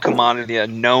known commodity, a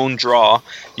known draw.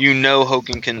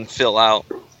 Hogan can fill out,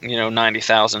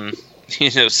 90,000,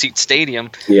 seat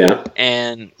stadium. Yeah.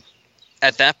 And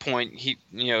at that point, he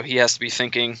has to be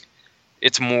thinking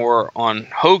it's more on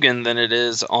Hogan than it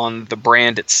is on the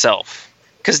brand itself.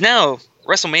 Because now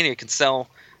WrestleMania can sell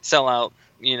out,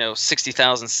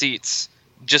 60,000 seats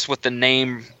just with the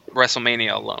name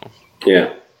WrestleMania alone.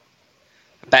 Yeah.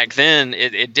 Back then,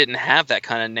 it didn't have that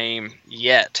kind of name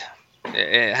yet.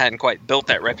 It hadn't quite built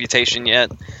that reputation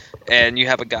yet. And you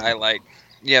have guys like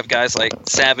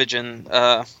Savage and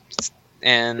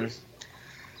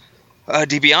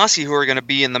DiBiase who are going to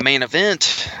be in the main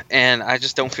event. And I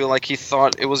just don't feel like he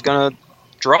thought it was going to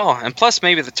draw. And plus,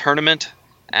 maybe the tournament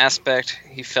aspect,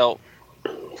 he felt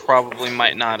probably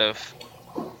might not have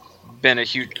been a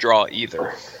huge draw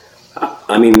either.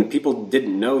 I mean, people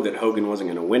didn't know that Hogan wasn't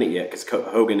going to win it yet because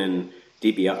Hogan and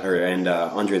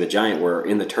Andre the Giant were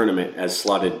in the tournament as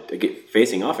slotted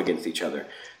facing off against each other.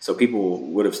 So people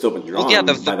would have still been drawn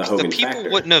by the Hogan factor.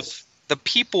 The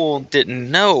people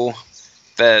didn't know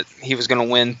that he was going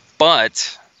to win,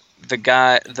 but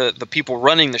the people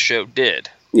running the show did.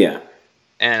 Yeah.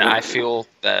 And I feel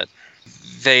that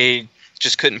they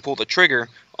just couldn't pull the trigger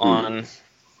on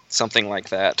something like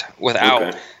that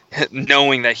without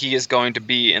knowing that he is going to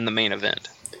be in the main event.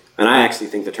 And I actually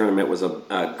think the tournament was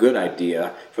a good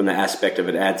idea from the aspect of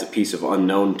it adds a piece of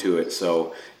unknown to it.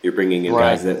 So you're bringing in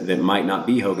guys that might not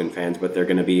be Hogan fans, but they're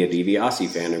going to be a DiBiase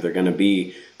fan or they're going to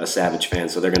be a Savage fan.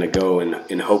 So they're going to go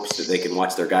in hopes that they can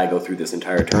watch their guy go through this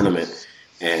entire tournament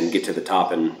and get to the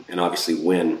top and obviously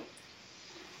win.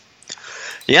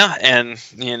 Yeah, and,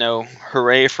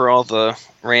 hooray for all the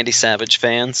Randy Savage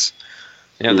fans.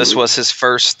 This was his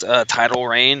first title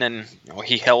reign, and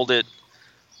he held it.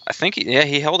 I think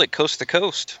he held it coast to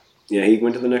coast. Yeah, he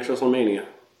went to the next WrestleMania.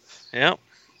 Yeah,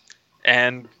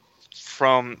 and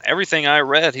from everything I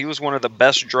read, he was one of the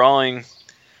best drawing,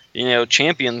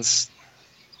 champions.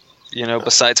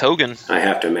 Besides Hogan. I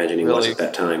have to imagine he was at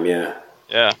that time. Yeah.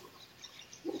 Yeah.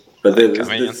 But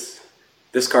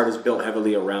this card is built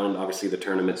heavily around obviously the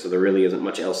tournament, so there really isn't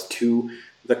much else to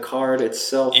the card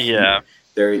itself. Yeah.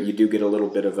 There, you do get a little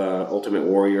bit of a Ultimate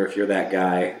Warrior if you're that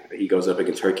guy. He goes up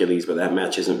against Hercules, but that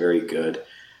match isn't very good.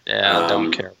 Yeah, I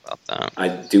don't care about that. I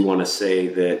do want to say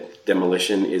that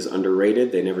Demolition is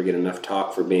underrated. They never get enough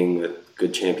talk for being the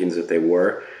good champions that they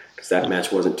were, because that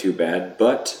match wasn't too bad.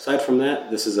 But aside from that,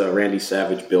 this is a Randy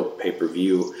Savage built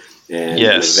pay-per-view and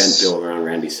an event built around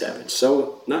Randy Savage.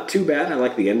 So not too bad. I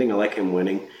like the ending. I like him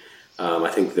winning. I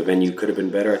think the venue could have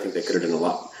been better. I think they could have done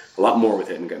a lot more with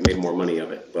it and made more money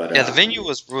of it. But the venue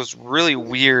was really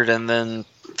weird, and then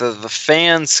the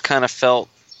fans kind of felt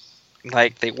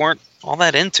like they weren't all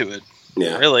that into it.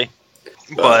 Yeah, really.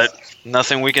 But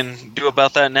nothing we can do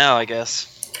about that now, I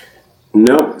guess.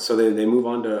 No. So they move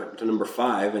on to number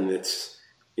 5, and it's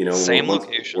same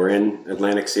location. We're in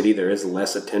Atlantic City. There is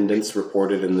less attendance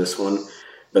reported in this one,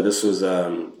 but this was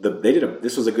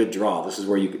this was a good draw. This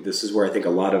is where I think a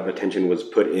lot of attention was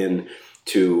put in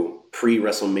to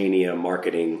pre-WrestleMania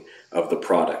marketing of the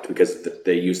product, because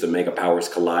they used the Mega Powers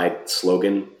Collide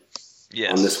slogan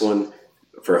on this one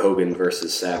for Hogan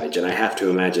versus Savage. And I have to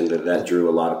imagine that drew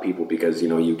a lot of people because,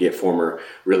 you get former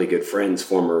really good friends,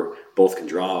 both can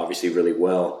draw obviously really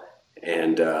well.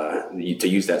 And to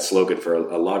use that slogan for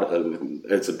a lot of,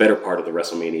 it's a better part of the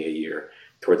WrestleMania year.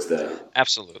 towards the.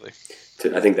 Absolutely.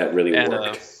 I think that really And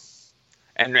worked.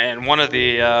 and one of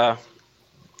the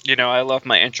I love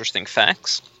my interesting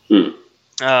facts.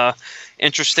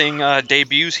 Interesting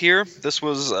debuts here. This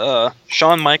was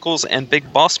Shawn Michaels and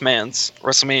Big Boss Man's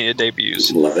WrestleMania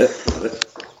debuts. Love it.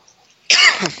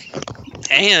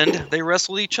 And they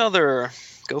wrestled each other.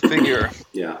 Go figure.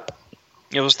 Yeah.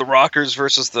 It was the Rockers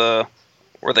versus the,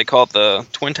 what are they called, the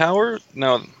Twin Tower?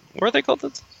 No, what are they called?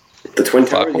 The Twin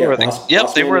Tower? Yeah.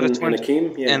 Yep, they were the Twin and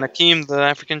Akeem? Yeah. And Akeem, the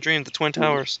African Dream, the Twin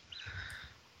Towers.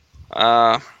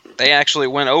 They actually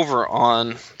went over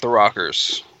on the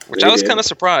Rockers, which I was kind of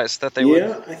surprised that they would.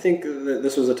 Yeah, I think that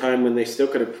this was a time when they still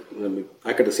could have.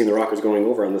 I could have seen the Rockers going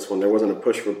over on this one. There wasn't a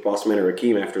push for Bossman or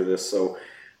Akeem after this, so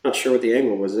not sure what the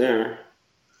angle was there.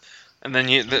 And then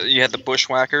you had the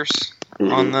Bushwhackers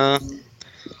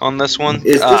on this one. Is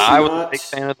this I was a big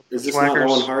fan of the Bushwhackers. Is this not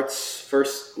Owen Hart's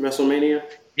first WrestleMania?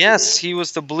 Yes, he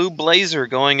was the Blue Blazer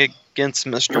going against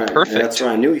Mr. Perfect. Yeah, that's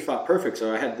right. I knew he fought Perfect,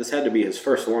 so this had to be his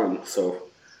first one. So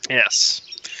yes,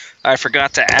 I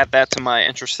forgot to add that to my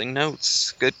interesting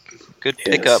notes. Good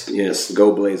pickup. Yes,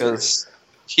 go Blazer.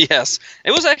 Yes,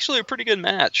 it was actually a pretty good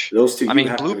match. Those two.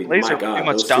 Blue Blazer pretty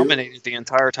much dominated the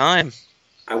entire time.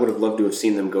 I would have loved to have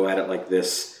seen them go at it like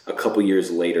this a couple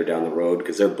years later down the road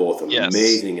because they're both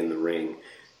amazing in the ring.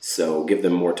 So give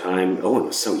them more time. Owen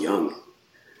was so young.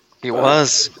 He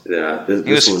was. Yeah,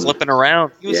 he was flipping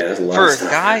around. For a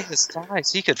guy his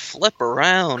size, he could flip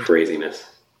around. Craziness.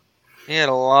 He had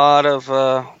a lot of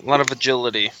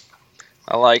agility.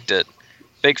 I liked it.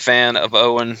 Big fan of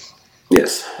Owen.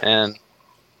 Yes. And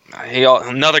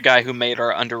another guy who made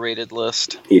our underrated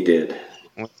list. He did.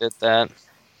 We did that.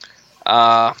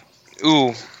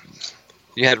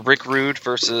 You had Rick Rude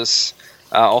versus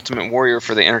Ultimate Warrior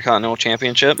for the Intercontinental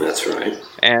Championship. That's right.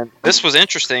 And this was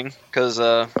interesting because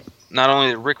not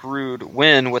only did Rick Rude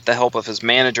win with the help of his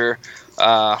manager,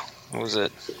 what was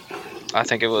it? I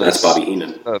think it was... That's Bobby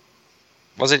Heenan.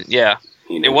 Was it? Yeah.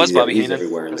 It was Bobby Heenan. He's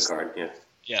everywhere in the card, yeah.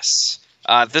 Yes.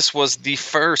 This was the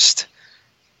first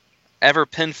ever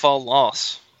pinfall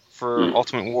loss for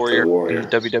Ultimate Warrior in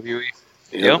WWE.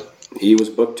 Yep. He was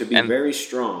booked to be very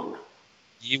strong.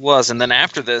 He was, and then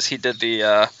after this, he did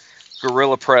the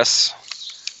Gorilla Press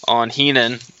on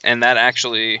Heenan, and that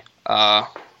actually, I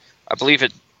believe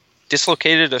it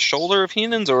dislocated a shoulder of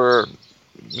Heenan's, or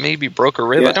maybe broke a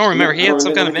rib. I don't remember. He had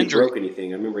some kind of injury. He broke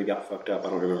anything. I remember he got fucked up. I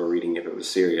don't remember reading if it was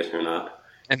serious or not.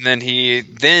 And then he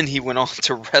went on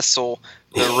to wrestle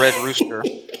the Red Rooster.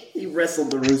 He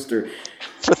wrestled the Rooster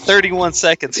for 31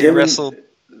 seconds. He wrestled.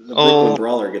 The Brooklyn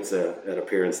Brawler gets an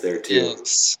appearance there too.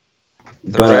 Yes.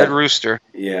 The Red Rooster.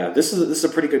 Yeah, this is a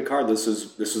pretty good card. This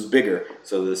was bigger.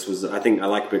 So this was, I think I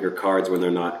like bigger cards when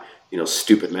they're not,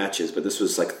 stupid matches, but this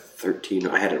was like 13,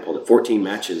 I had it pulled at 14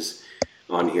 matches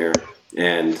on here.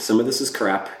 And some of this is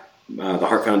crap. The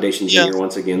Hart Foundation's in here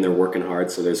once again. They're working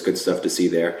hard, so there's good stuff to see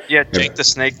there. Yeah, Jake the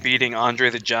Snake beating Andre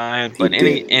the Giant, but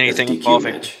anything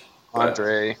involving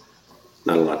Andre.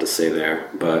 Not a lot to say there,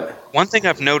 but one thing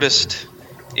I've noticed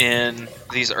in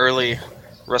these early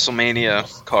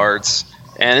WrestleMania cards,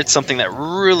 and it's something that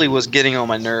really was getting on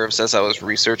my nerves as I was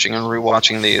researching and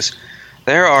rewatching these,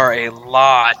 there are a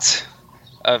lot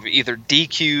of either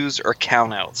DQs or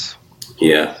countouts.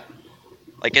 Yeah.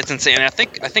 Like, it's insane. I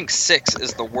think 6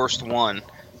 is the worst one.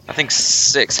 I think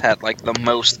 6 had like the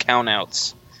most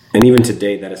countouts. And even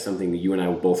today, that is something that you and I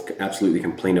will both absolutely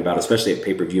complain about, especially at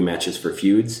pay-per-view matches for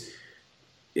feuds,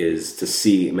 is to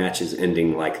see matches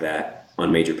ending like that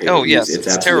on major pay-per-views. Oh, yes, it's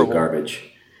absolute terrible garbage.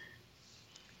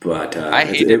 But I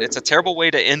hate it. It's a terrible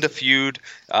way to end a feud.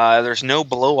 There's no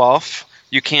blow-off.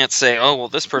 You can't say, oh, well,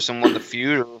 this person won the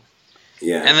feud.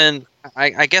 Yeah. And then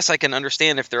I guess I can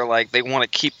understand if they're like, they want to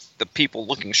keep the people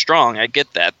looking strong. I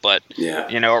get that. But,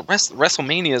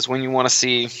 WrestleMania is when you want to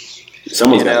see...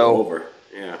 Someone's got to go over.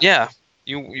 Yeah. Yeah.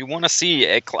 You want to see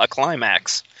a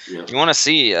climax. Yeah. You want to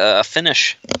see a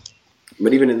finish.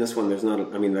 But even in this one, there's not...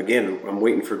 again, I'm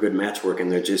waiting for good match work,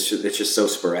 and it's just so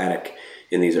sporadic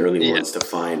in these early ones to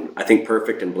find. I think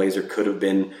Perfect and Blazer could have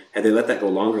been... Had they let that go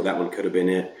longer, that one could have been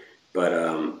it.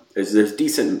 But there's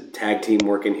decent tag team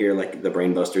work in here, like the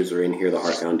Brainbusters are in here, the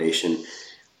Hart Foundation.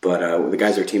 But the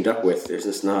guys they're teamed up with, there's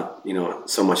just not,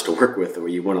 so much to work with where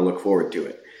you want to look forward to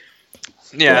it.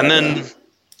 Yeah, but, and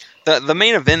then the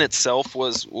main event itself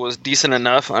was decent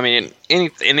enough. I mean,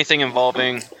 anything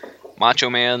involving Macho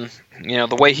Man,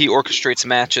 the way he orchestrates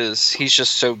matches, he's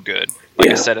just so good. Like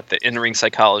I said, at the in-ring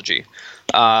psychology.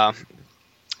 The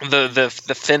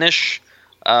finish...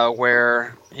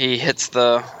 where he hits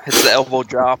the elbow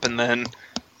drop and then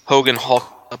Hogan Hulk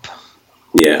up.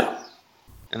 Yeah.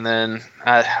 And then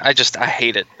I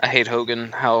hate it. I hate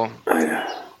Hogan. How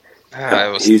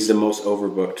He's the most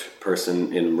overbooked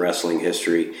person in wrestling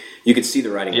history. You could see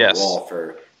the writing on the wall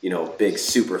for, big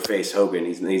super face Hogan.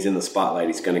 He's in the spotlight.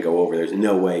 He's going to go over. There's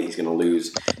no way he's going to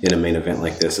lose in a main event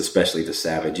like this, especially to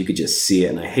Savage. You could just see it,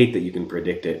 and I hate that you can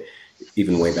predict it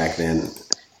even way back then.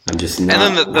 I'm just not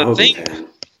and then the Hogan thing, fan.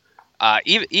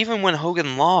 Even when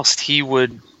Hogan lost,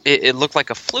 it looked like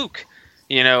a fluke.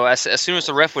 As soon as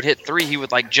the ref would hit 3, he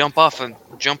would jump up, off the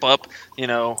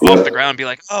ground and be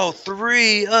like, "Oh,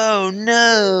 3! Oh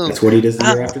no!" That's what he does the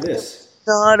year after this.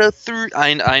 Not a 3.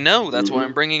 I know. That's why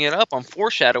I'm bringing it up. I'm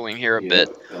foreshadowing here a bit.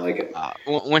 I like it.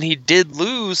 When he did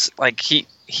lose,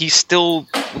 he still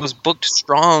was booked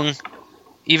strong.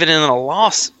 Even in a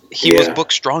loss, he was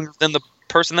booked stronger than the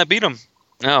person that beat him.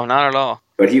 No, not at all.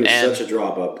 But he was such a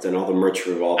drop up, then all the merch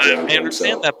revolved around him. I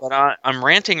understand that, but I'm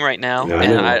ranting right now,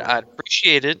 and I'd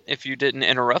appreciate it if you didn't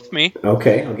interrupt me.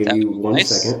 Okay, I'll give you 1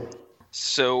 second.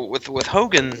 So with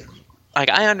Hogan,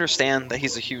 I understand that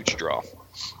he's a huge draw,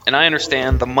 and I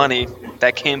understand the money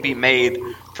that can be made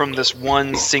from this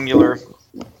one singular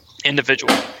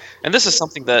individual. And this is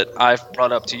something that I've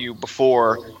brought up to you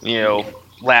before,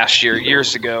 last year,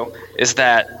 years ago, is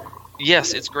that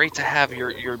yes, it's great to have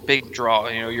your big draw,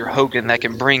 your Hogan that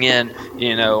can bring in,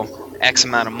 X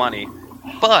amount of money.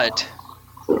 But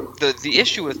the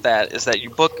issue with that is that you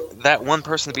book that one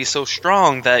person to be so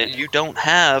strong that you don't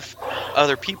have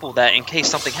other people that, in case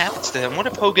something happens to him, what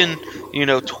if Hogan,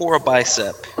 tore a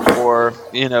bicep or,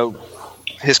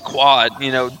 his quad,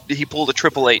 he pulled a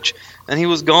Triple H and he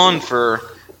was gone for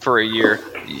a year.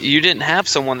 You didn't have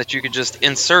someone that you could just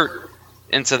insert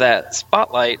into that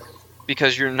spotlight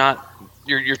because you're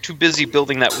too busy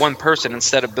building that one person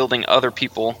instead of building other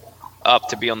people up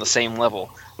to be on the same level.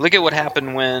 Look at what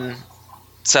happened when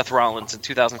Seth Rollins in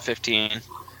 2015.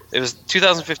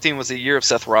 2015 was the year of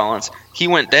Seth Rollins. He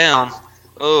went down.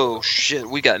 Oh shit,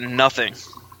 we got nothing.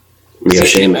 We have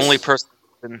Sheamus. The only person.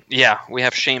 Yeah, we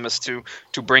have Sheamus to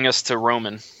bring us to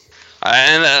Roman.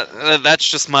 And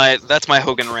that's my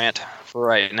Hogan rant for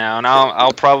right now. And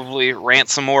I'll probably rant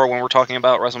some more when we're talking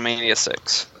about WrestleMania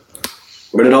 6.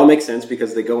 But it all makes sense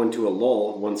because they go into a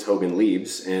lull once Hogan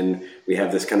leaves, and we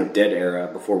have this kind of dead era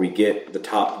before we get the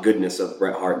top goodness of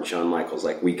Bret Hart and Shawn Michaels.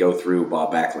 We go through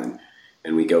Bob Backlund,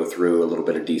 and we go through a little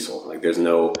bit of Diesel. There's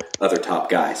no other top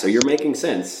guy. So you're making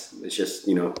sense. It's just,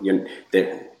 you're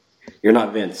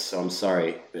not Vince, so I'm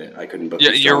sorry that I couldn't book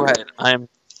you. You're right. I'm.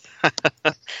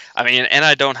 And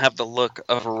I don't have the look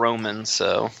of a Roman,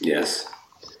 so. Yes.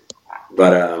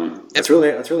 But that's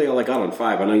really all I got on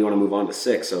 5. I know you want to move on to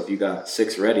 6, so if you got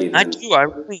 6 ready, then... I do. I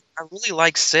really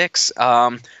like 6.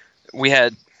 We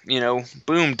had,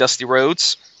 boom, Dusty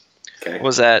Rhodes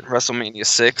was at WrestleMania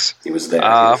 6. He was there.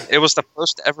 It was the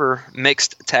first ever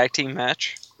mixed tag team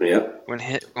match. Yep. When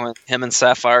him and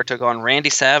Sapphire took on Randy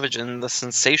Savage and the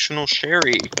sensational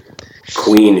Sherry.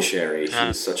 Queen Sherry.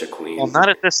 She's such a queen. Well, not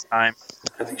at this time.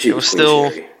 I think she was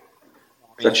still. Sherry.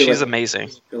 She's amazing.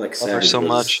 I feel like Love her Savage so was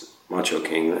much. Macho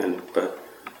King then, but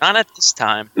not at this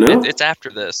time. No? It's after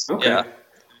this. Okay. Yeah,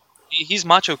 he's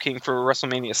Macho King for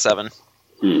WrestleMania 7.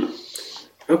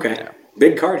 Okay, yeah.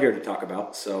 Big card here to talk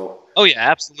about. So. Oh yeah,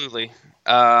 absolutely.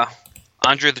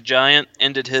 Andre the Giant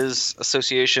ended his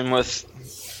association with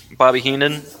Bobby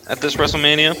Heenan at this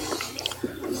WrestleMania.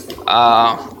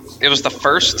 It was the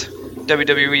first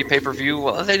WWE pay-per-view.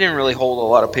 Well, they didn't really hold a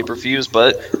lot of pay-per-views,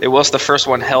 but it was the first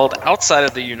one held outside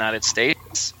of the United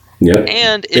States. Yep.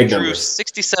 And it drew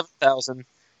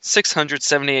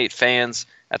 67,678 fans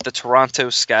at the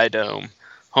Toronto Sky Dome,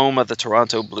 home of the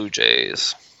Toronto Blue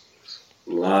Jays.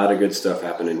 A lot of good stuff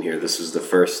happening here. This was the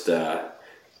first,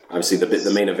 obviously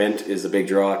the main event is the big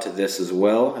draw to this as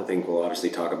well. I think we'll obviously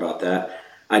talk about that.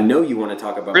 I know you want to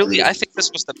talk about... Really, I think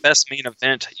this was the best main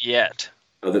event yet.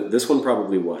 Oh, this one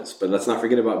probably was, but let's not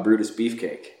forget about Brutus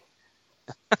Beefcake.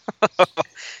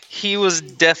 He was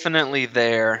definitely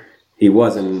there. He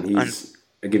was, and I'll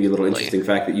give you a little interesting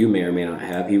fact that you may or may not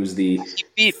have. He was he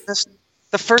beat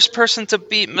the first person to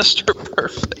beat Mr.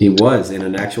 Perfect. He was in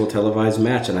an actual televised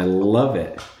match, and I love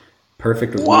it.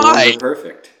 Perfect was Why?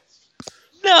 Perfect.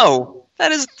 No,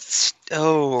 that is...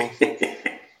 Oh,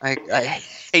 I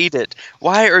hate it.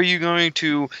 Why are you going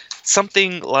to...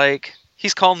 Something like...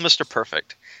 He's called Mr.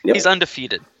 Perfect. Yep. He's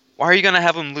undefeated. Why are you going to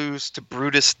have him lose to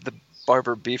Brutus the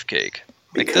Barber Beefcake?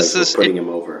 Because we're putting him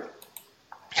over.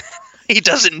 He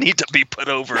doesn't need to be put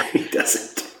over. He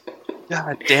doesn't.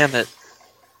 God damn it.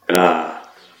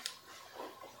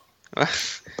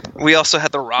 We also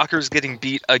had the Rockers getting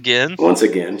beat again. Once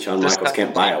again, Shawn Michaels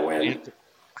can't buy a win.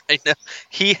 I know.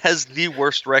 He has the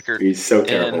worst record. He's so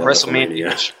terrible in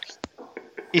WrestleMania.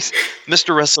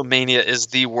 Mr. WrestleMania is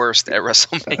the worst at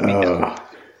WrestleMania.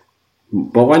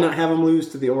 But why not have him lose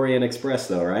to the Orient Express,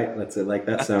 though, right? That's it. Like,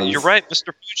 that sounds... You're right,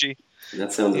 Mr. Fuji.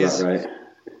 That sounds about right.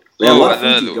 Yeah, a lot of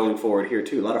Fuji going forward here,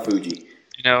 too. A lot of Fuji.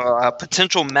 You know, a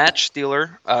potential match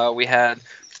stealer. We had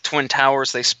the Twin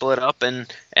Towers. They split up and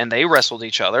they wrestled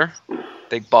each other.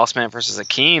 Big Boss Man versus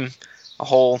Akeem. A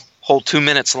whole 2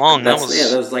 minutes long. That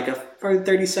was like a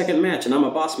 30-second match, and I'm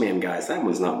a Boss Man, guys. That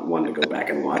was not one to go back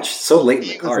and watch. So late in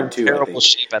the card, too. Terrible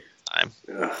shape at the time.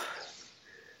 Ugh.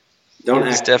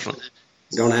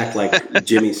 Don't act like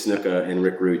Jimmy Snuka and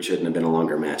Rick Rude shouldn't have been a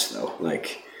longer match, though.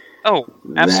 Like,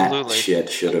 absolutely. That shit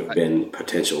should have been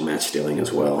potential match stealing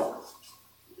as well.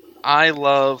 I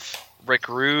love Rick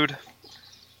Rude.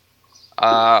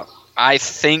 I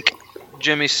think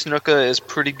Jimmy Snuka is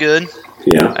pretty good.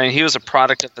 Yeah. I mean, he was a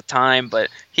product at the time, but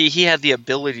he had the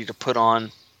ability to put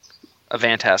on a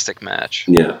fantastic match.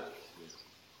 Yeah.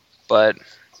 But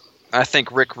I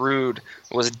think Rick Rude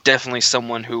was definitely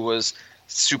someone who was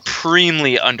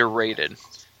supremely underrated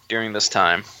during this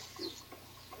time.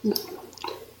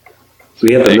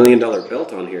 We have a $1 million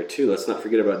belt on here, too. Let's not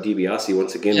forget about DiBiase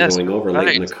once again going over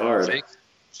late in the card.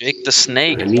 Jake the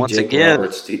Snake, once Jake again.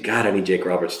 God, I need Jake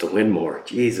Roberts to win more.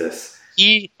 Jesus.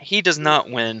 He does not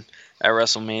win at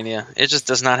WrestleMania. It just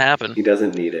does not happen. He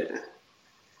doesn't need it.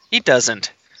 He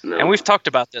doesn't. No. And we've talked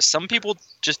about this. Some people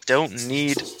just don't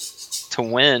need to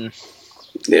win.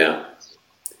 Yeah.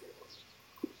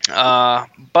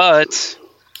 But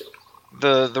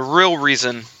the real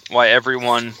reason why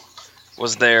everyone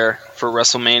was there for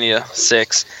WrestleMania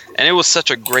 6, and it was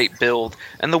such a great build,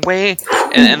 and the way,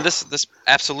 and this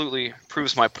absolutely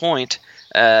proves my point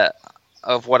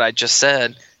of what I just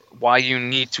said, why you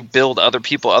need to build other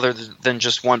people other than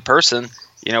just one person.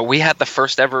 You know, we had the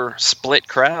first ever split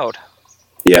crowd.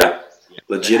 Yeah,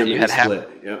 legitimately split.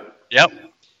 Yep.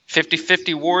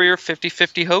 50-50 Warrior,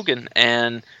 50-50 Hogan,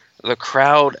 and the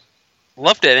crowd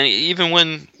loved it. And even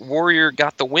when Warrior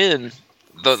got the win,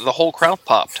 the whole crowd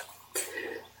popped.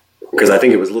 Because I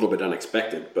think it was a little bit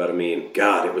unexpected, but I mean,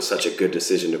 God, it was such a good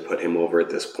decision to put him over at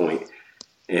this point.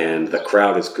 And the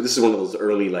crowd this is one of those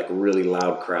early, like, really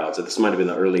loud crowds. This might have been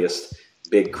the earliest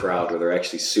big crowd where they're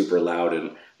actually super loud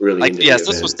and really into the event.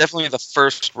 This was definitely the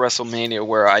first WrestleMania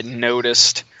where I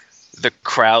noticed the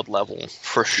crowd level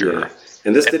for sure. Yeah.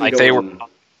 And this didn't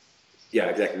Yeah,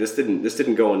 exactly. This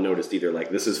didn't go unnoticed either. Like,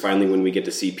 this is finally when we get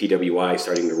to see PWI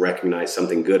starting to recognize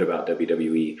something good about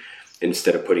WWE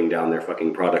instead of putting down their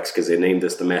fucking products, because they named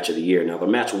this the match of the year. Now, the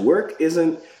match work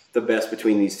isn't the best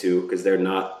between these two because they're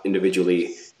not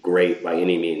individually great by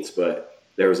any means, but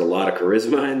there was a lot of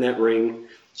charisma in that ring.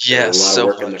 There was a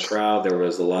lot of work in the crowd. There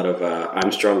was a lot of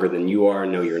I'm stronger than you are.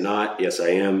 No, you're not. Yes, I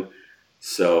am.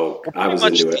 So I was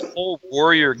into it. The whole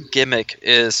Warrior gimmick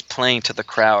is playing to the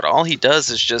crowd. All he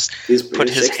does is just put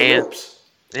his hand.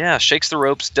 Yeah, shakes the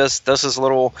ropes. Does his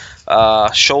little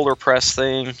shoulder press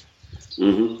thing.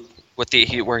 Mm-hmm.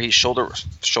 Where he shoulder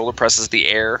presses the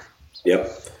air. Yep.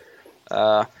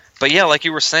 But yeah, like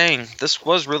you were saying, this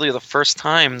was really the first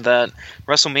time that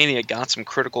WrestleMania got some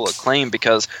critical acclaim,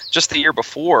 because just the year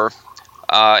before,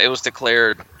 it was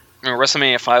declared.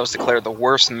 WrestleMania 5 was declared the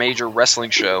worst major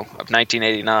wrestling show of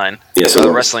 1989 by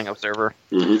the Wrestling Observer.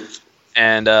 Mm-hmm.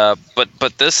 And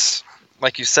but this,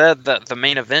 like you said, that the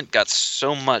main event got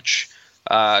so much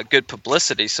good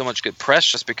publicity, so much good press,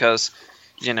 just because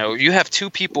you have two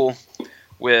people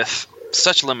with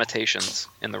such limitations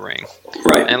in the ring,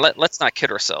 right? And let's not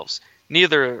kid ourselves.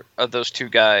 Neither of those two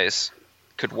guys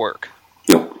could work.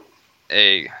 No.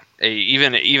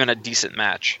 Even a decent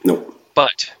match. No.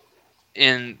 But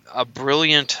in a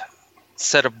brilliant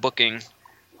set of booking,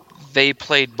 they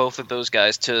played both of those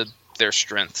guys to their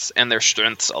strengths and their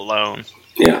strengths alone.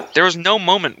 Yeah. There was no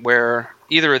moment where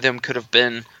either of them could have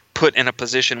been put in a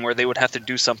position where they would have to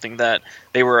do something that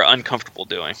they were uncomfortable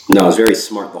doing. No, it was very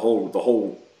smart. The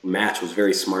whole match was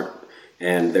very smart,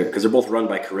 and because they're both run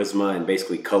by charisma and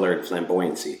basically color and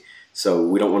flamboyancy. So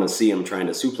we don't want to see them trying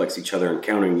to suplex each other and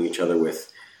countering each other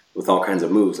with all kinds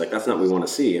of moves. Like, that's not what we want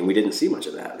to see, and we didn't see much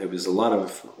of that. It was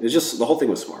just the whole thing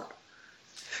was smart.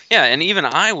 Yeah, and even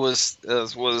I was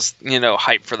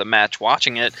hyped for the match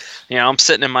watching it. I'm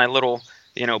sitting in my little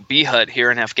bee hut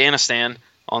here in Afghanistan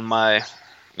on my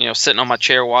sitting on my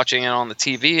chair watching it on the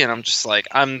TV, and I'm just like,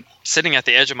 I'm sitting at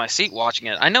the edge of my seat watching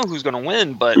it. I know who's going to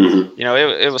win, but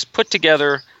it was put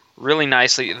together really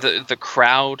nicely. The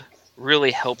crowd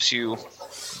really helps you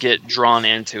get drawn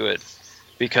into it,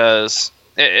 because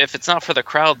if it's not for the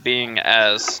crowd being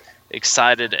as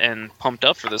excited and pumped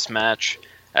up for this match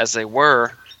as they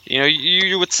were,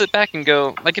 you would sit back and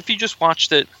go, like, if you just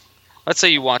watched it, let's say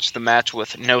you watched the match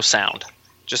with no sound,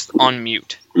 just on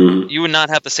mute. Mm-hmm. You would not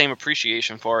have the same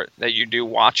appreciation for it that you do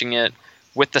watching it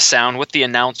with the sound, with the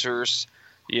announcers.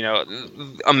 You know,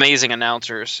 amazing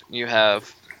announcers. You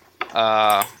have,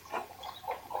 I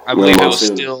believe it was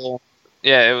still,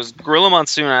 it was Gorilla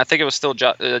Monsoon. I think it was still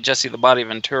Jesse the Body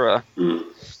Ventura,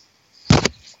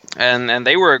 and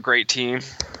they were a great team.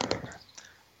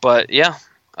 But yeah,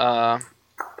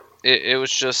 it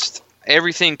was just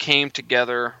everything came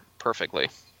together perfectly.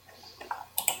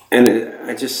 And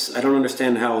I don't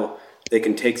understand how they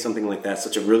can take something like that,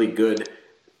 such a really good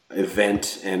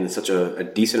event and such a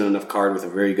decent enough card with a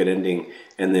very good ending,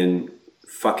 and then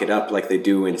fuck it up like they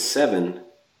do in 7.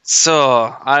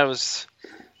 So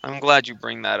I'm glad you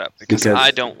bring that up because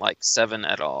I don't like 7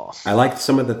 at all. I liked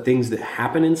some of the things that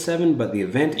happen in 7, but the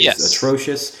event is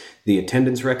atrocious. The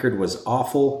attendance record was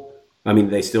awful. I mean,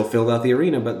 they still filled out the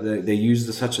arena, but they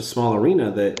used such a small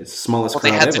arena that it's the smallest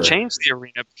crowd ever. They had to change the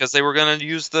arena because they were going to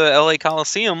use the LA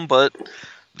Coliseum, but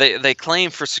they claim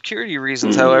for security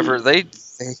reasons. However, they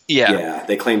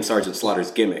claim Sergeant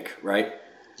Slaughter's gimmick, right?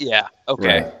 Yeah.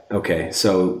 Okay. Right. Okay.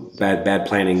 So bad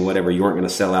planning, whatever. You weren't going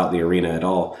to sell out the arena at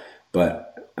all, but.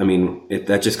 I mean,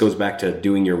 that just goes back to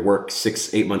doing your work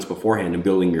 6-8 months beforehand and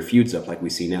building your feuds up like we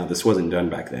see now. This wasn't done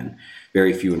back then.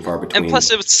 Very few and far between. And plus,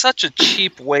 it was such a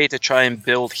cheap way to try and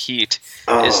build heat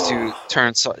is to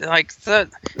turn like that.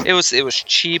 It was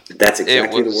cheap. That's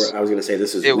exactly the word I was going to say.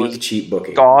 This was weak, cheap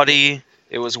booking. Gaudy.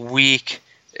 It was weak.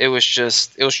 It was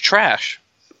trash.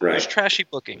 Right. It was trashy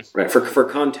booking. Right. For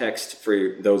context,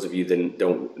 for those of you that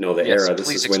don't know the era,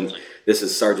 this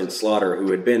is Sergeant Slaughter, who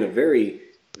had been a very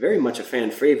much a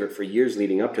fan favorite for years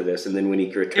leading up to this, and then when he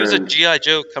returned... He was a G.I.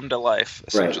 Joe come to life,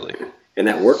 essentially. Right. And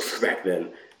that worked for back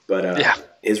then. But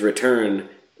his return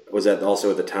was also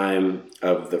at the time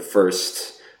of the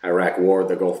first Iraq War,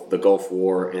 the Gulf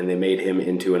War, and they made him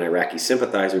into an Iraqi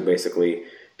sympathizer, basically,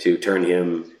 to turn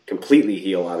him completely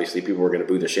heel. Obviously, people were going to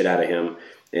boo the shit out of him,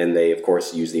 and they, of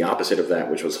course, used the opposite of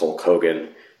that, which was Hulk Hogan,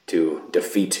 to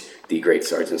defeat the great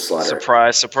Sergeant Slaughter.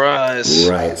 Surprise, surprise.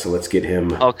 Right, so let's get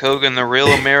him... Hulk Hogan, the real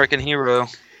American hero.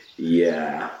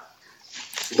 Yeah.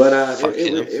 But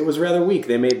it was rather weak.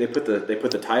 They put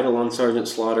the title on Sergeant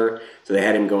Slaughter, so they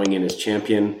had him going in as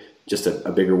champion, just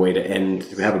a bigger way to end.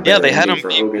 To have a better they had him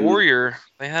beat Hogan. Warrior.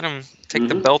 They had him take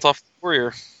the belt off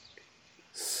Warrior.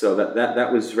 So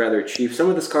that was rather cheap. Some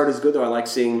of this card is good, though. I like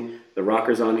seeing the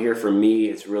Rockers on here. For me,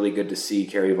 it's really good to see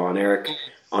Kerry Von Erich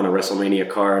on a WrestleMania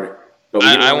card. But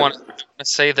I want to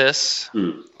say this.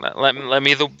 Let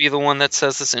me be the one that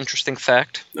says this interesting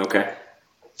fact. Okay.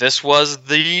 This was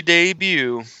the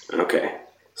debut. Okay.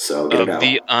 So of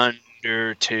The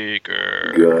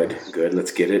Undertaker. Good.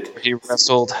 Let's get it. He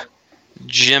wrestled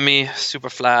Jimmy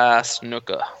Superfly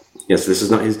Snuka. Yes, this is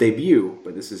not his debut,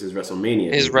 but this is his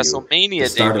WrestleMania. His debut. WrestleMania the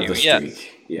start debut. Of the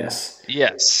streak. Yes.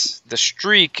 Yes. The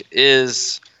streak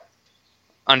is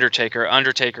Undertaker.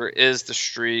 Undertaker is the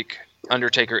streak.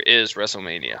 Undertaker is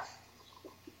WrestleMania.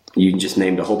 You just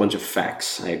named a whole bunch of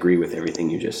facts. I agree with everything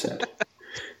you just said.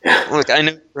 Look, I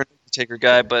know you're an Undertaker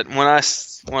guy, but when I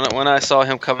saw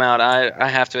him come out, I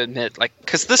have to admit,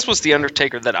 because this was the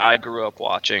Undertaker that I grew up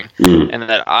watching and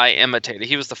that I imitated.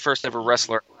 He was the first ever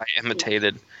wrestler I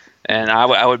imitated, and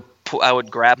I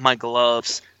would grab my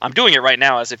gloves. I'm doing it right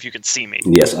now as if you could see me.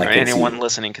 Yes, I can. Anyone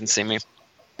listening can see me,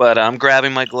 but I'm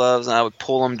grabbing my gloves and I would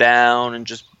pull them down and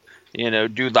just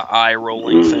do the eye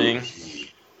rolling thing.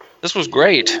 This was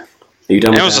great. Are you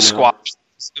done? It was a squash.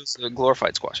 It was a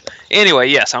glorified squash. Anyway,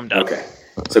 yes, I'm done. Okay.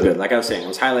 So good. Like I was saying, I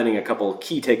was highlighting a couple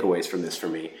key takeaways from this for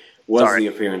me. The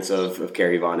appearance of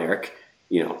Kerry Von Erich.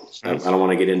 I don't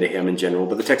want to get into him in general,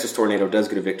 but the Texas Tornado does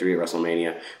get a victory at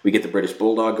WrestleMania. We get the British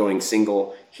Bulldog going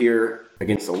single here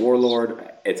against the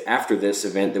Warlord. It's after this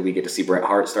event that we get to see Bret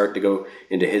Hart start to go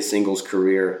into his singles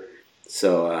career.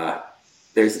 So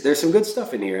there's some good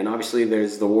stuff in here, and obviously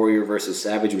there's the Warrior versus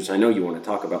Savage, which I know you want to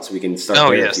talk about, so we can start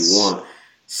there if you want.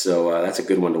 So that's a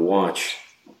good one to watch.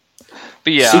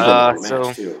 But yeah,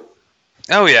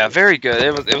 very good.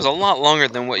 It was a lot longer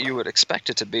than what you would expect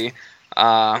it to be,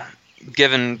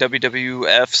 given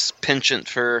WWF's penchant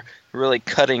for really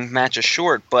cutting matches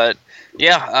short. But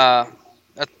yeah,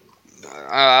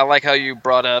 I like how you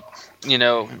brought up,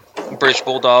 British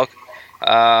Bulldog,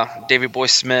 Davey Boy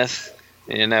Smith,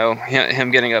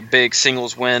 him getting a big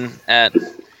singles win at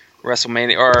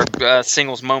WrestleMania, or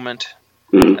singles moment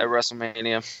at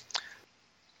WrestleMania.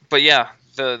 But yeah,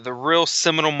 the real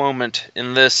seminal moment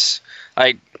in this,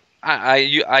 I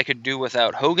could do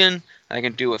without Hogan. I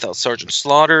can do without Sergeant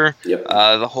Slaughter. Yep.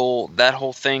 That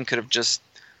whole thing could have just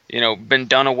been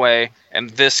done away, and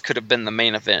this could have been the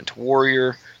main event: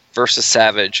 Warrior versus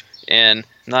Savage. And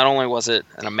not only was it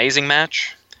an amazing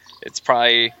match, It's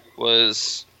probably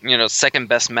was, second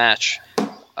best match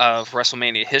of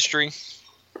WrestleMania history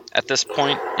at this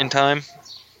point in time.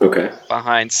 Okay.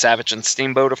 Behind Savage and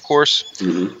Steamboat, of course.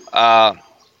 Mm-hmm.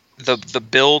 The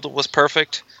build was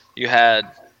perfect. You had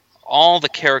all the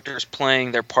characters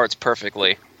playing their parts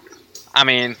perfectly. I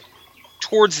mean,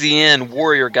 towards the end,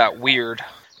 Warrior got weird,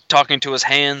 talking to his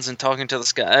hands and talking to the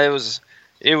sky.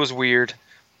 It was weird,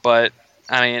 but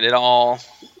I mean,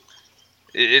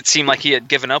 it seemed like he had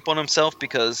given up on himself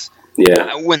because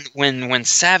when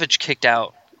Savage kicked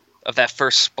out of that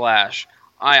first splash,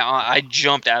 I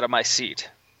jumped out of my seat.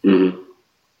 Mm-hmm.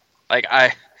 Like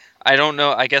I don't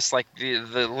know. I guess like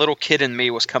the little kid in me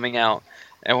was coming out,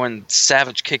 and when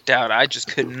Savage kicked out, I just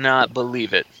could not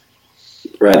believe it.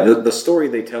 Right. The story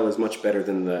they tell is much better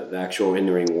than the actual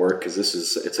in-ring work because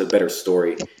it's a better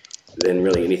story than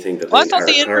really anything that. Well, I thought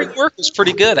the in-ring work was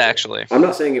pretty good, actually. I'm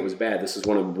not saying it was bad. This is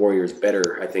one of Warrior's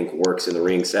better, I think, works in the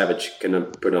ring. Savage can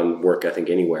put on work, I think,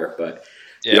 anywhere, but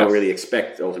you don't really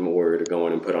expect Ultimate Warrior to go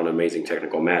in and put on an amazing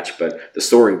technical match. But the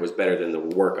story was better than the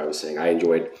work. I was saying I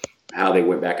enjoyed how they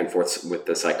went back and forth with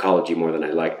the psychology more than I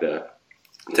liked the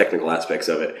technical aspects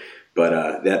of it.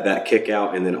 But that kick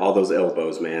out and then all those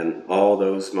elbows, man, all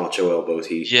those macho elbows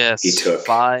he took.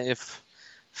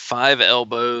 Five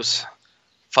elbows,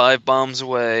 5 bombs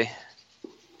away,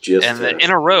 then in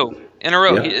a row.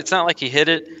 Yeah. It's not like he hit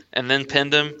it and then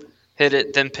pinned him, hit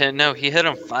it then pinned. No, he hit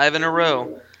him 5 in a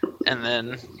row, and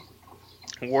then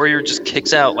Warrior just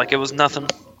kicks out like it was nothing.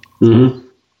 Mm-hmm.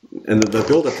 And the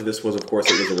build up to this was, of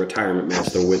course, it was a retirement match.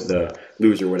 The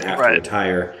loser would have to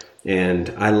retire,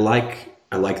 and I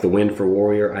like the win for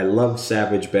Warrior. I love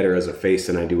Savage better as a face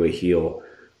than I do a heel.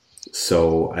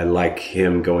 So I like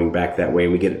him going back that way.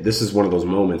 And this is one of those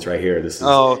moments right here. This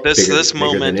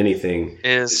moment than anything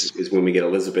is when we get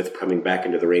Elizabeth coming back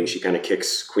into the ring. She kind of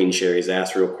kicks Queen Sherry's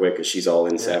ass real quick because she's all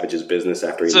in Savage's business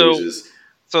after he loses.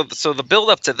 So the build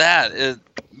up to that is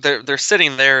they're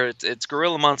sitting there. It's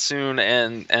Gorilla Monsoon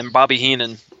and Bobby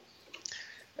Heenan,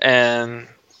 and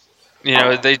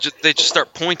they just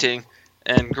start pointing.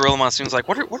 And Gorilla Monsoon's like,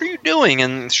 what are you doing?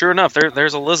 And sure enough,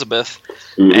 there's Elizabeth.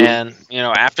 Mm-hmm. And,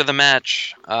 after the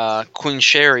match, Queen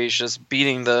Sherry's just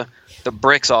beating the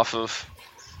bricks off of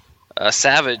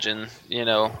Savage. And,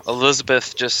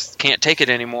 Elizabeth just can't take it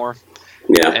anymore.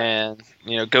 Yeah. And,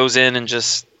 goes in and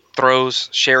just throws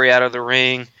Sherry out of the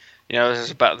ring.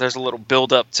 There's a little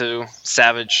build up to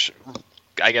Savage,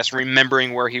 I guess,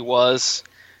 remembering where he was,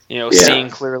 seeing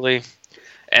clearly.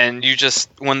 And you just,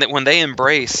 when they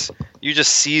embrace, you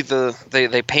just see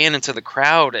they pan into the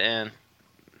crowd and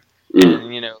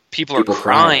people are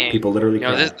crying. People literally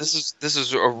cry. This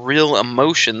is a real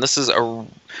emotion. This is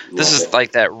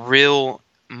like that real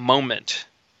moment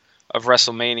of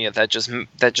WrestleMania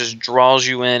that just draws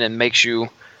you in and makes you,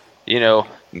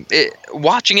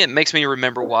 watching it makes me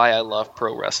remember why I love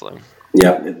pro wrestling.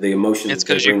 Yeah, the emotion. It's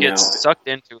because you get sucked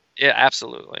into it. Yeah,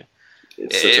 absolutely.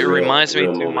 It reminds me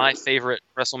of my favorite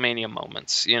WrestleMania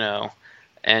moments,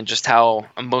 and just how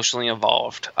emotionally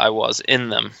involved I was in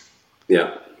them.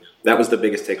 Yeah, that was the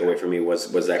biggest takeaway for me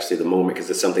was actually the moment, because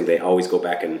it's something they always go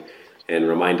back and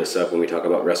remind us of when we talk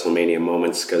about WrestleMania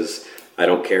moments, because I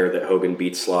don't care that Hogan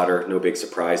beat Slaughter, no big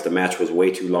surprise. The match was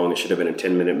way too long. It should have been a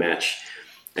 10-minute match,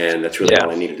 and that's really all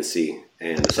I needed to see.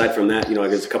 And aside from that,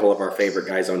 there's a couple of our favorite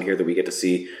guys on here that we get to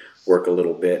see work a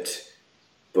little bit,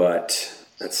 but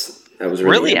that was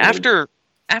really after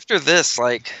this,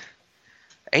 like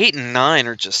 8 and 9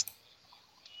 are just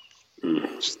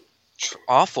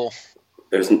awful.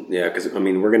 Because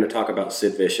we're going to talk about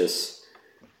Sid Vicious,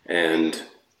 and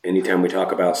anytime we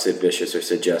talk about Sid Vicious or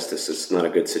Sid Justice, it's not a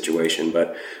good situation.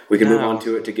 But we can move on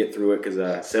to it to get through it,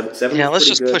 because 7. Yeah, let's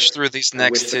just push through these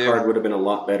next two. The card would have been a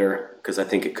lot better, because I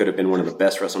think it could have been one of the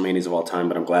best WrestleManias of all time.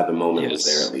 But I'm glad the moment was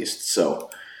there at least.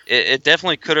 So. It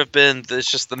definitely could have been.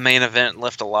 It's just the main event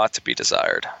left a lot to be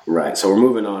desired. Right. So we're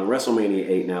moving on. WrestleMania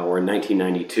 8 now. We're in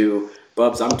 1992.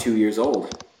 Bubs, I'm 2 years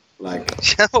old.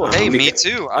 Me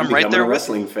too. I'm right there. A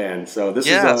wrestling fan. So this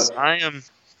is. I am.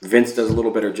 Vince does a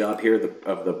little better job here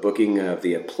of the booking of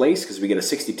the place, because we get a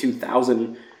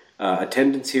 62,000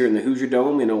 attendance here in the Hoosier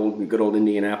Dome in good old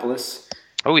Indianapolis.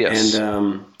 Oh yes.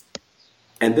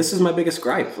 And this is my biggest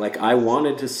gripe. Like, I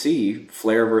wanted to see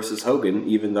Flair versus Hogan,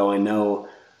 even though I know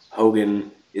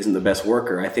Hogan isn't the best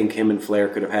worker. I think him and Flair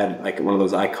could have had like one of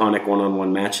those iconic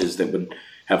one-on-one matches that would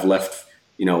have left,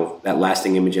 that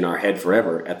lasting image in our head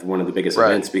forever at one of the biggest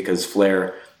events, because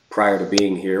Flair, prior to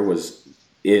being here,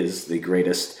 is the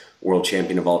greatest world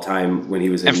champion of all time when he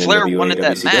was in NWA. And Flair wanted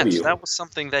that WCW. match. That was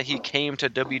something that he came to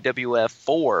WWF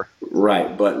for.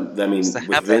 Right, but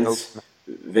with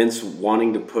Vince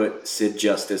wanting to put Sid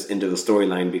Justice into the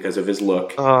storyline because of his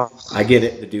look. I get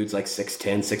it. The dude's like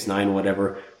 6'10", 6'9",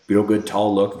 whatever. Real good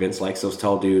tall look. Vince likes those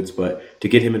tall dudes, but to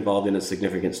get him involved in a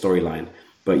significant storyline,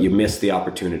 but you missed the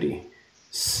opportunity.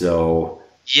 So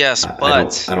yes,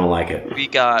 I don't like it. We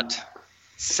got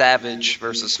Savage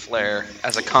versus Flair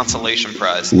as a consolation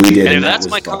prize. We did, and if that that's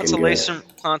my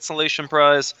consolation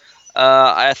prize,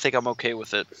 I think I'm okay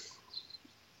with it.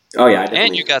 Oh yeah,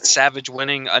 and you got Savage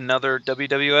winning another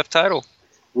WWF title.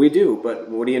 We do, but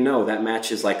what do you know? That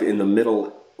match is like in the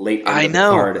late end of the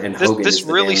card, and Hogan this is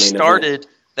the really started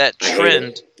that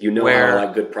trend. You know where, how I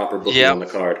like good proper booking on the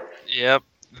card. Yep.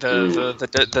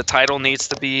 The title needs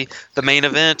to be the main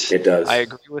event. It does. I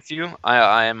agree with you.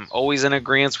 I am always in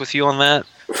agreement with you on that.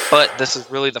 But this is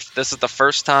really the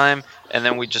first time, and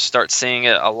then we just start seeing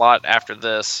it a lot after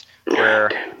this,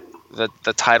 where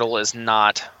the title is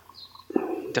not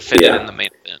defended in the main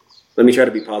event. Let me try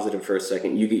to be positive for a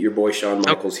second. You get your boy Shawn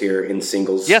Michaels here in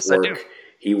singles work. I do.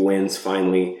 He wins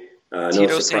finally.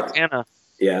 Tito Santana.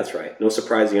 Yeah, that's right. No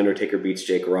surprise, The Undertaker beats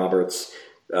Jake Roberts.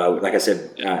 Like I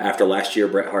said, after last year,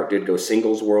 Bret Hart did go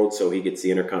singles world, so he gets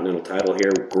the Intercontinental title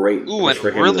here. Great push for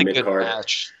him in the mid-card.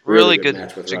 Match. Really good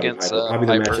match with against Piper.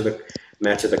 Probably the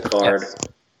match of the card,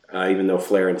 even though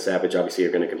Flair and Savage obviously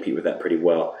are going to compete with that pretty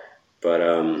well. But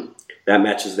that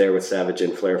match is there with Savage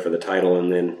and Flair for the title,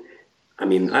 and then, I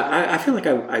mean, I feel like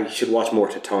I should watch more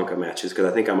Tatanka matches because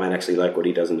I think I might actually like what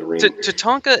he does in the ring.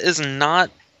 Tatanka is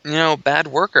not, bad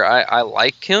worker. I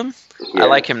like him. Yeah. I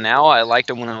like him now. I liked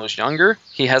him when I was younger.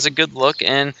 He has a good look,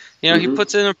 and he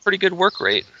puts in a pretty good work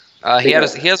rate. He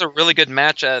has a really good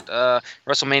match at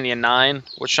WrestleMania 9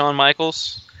 with Shawn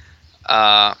Michaels.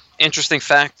 Interesting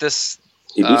fact: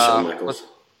 he beat Shawn Michaels.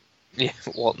 Yeah,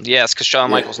 well, yes, because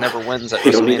Shawn Michaels never wins at WrestleMania.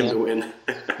 You don't need him to win.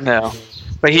 No,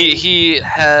 but he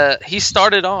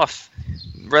started off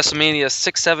WrestleMania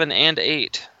 6, 7, and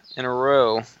 8 in a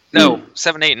row. No,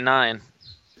 7, 8, and 9.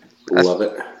 Love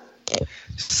it.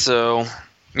 So,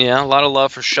 yeah, a lot of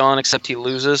love for Shawn, except he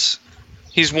loses.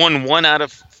 He's won 1 out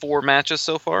of 4 matches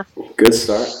so far. Good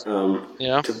start.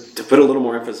 Yeah. To put a little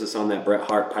more emphasis on that Bret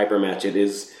Hart Piper match, it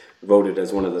is voted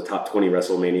as one of the top 20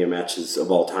 WrestleMania matches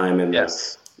of all time, and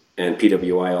and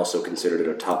PWI also considered it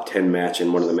a top 10 match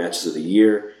and one of the matches of the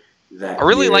year. I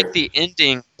really like the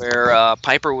ending where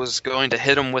Piper was going to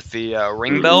hit him with the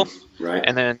ring bell, right?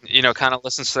 And then kind of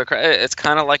listens to the crowd. It's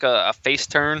kind of like a face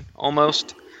turn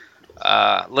almost.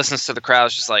 Listens to the crowd,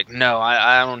 is just like, no,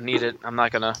 I don't need it. I'm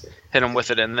not gonna hit him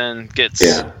with it, and then gets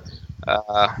that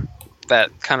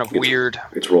kind of weird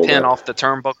pin off the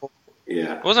turnbuckle.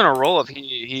 Yeah, it wasn't a roll up.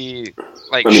 He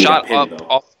shot up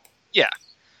off. Yeah,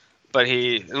 but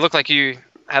it looked like he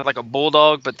had like a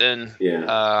bulldog, but then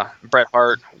Bret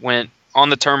Hart went on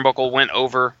the turnbuckle, went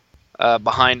over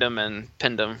behind him and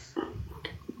pinned him.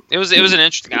 It was an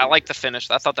interesting. I like the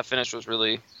finish. I thought the finish was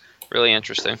really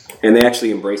interesting. And they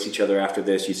actually embrace each other after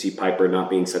this. You see Piper not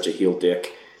being such a heel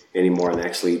dick anymore and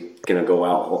actually going to go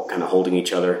out kind of holding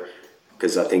each other,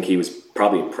 because I think he was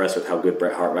probably impressed with how good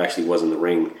Bret Hart actually was in the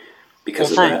ring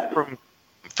because of that.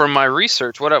 From my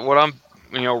research, what I'm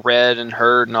read and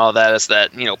heard and all that is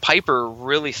that Piper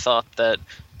really thought that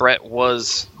Bret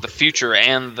was the future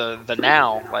and the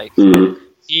now. Like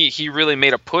he really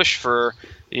made a push for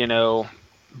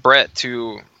Bret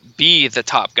to be the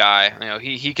top guy.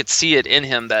 He could see it in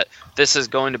him that this is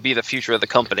going to be the future of the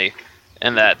company,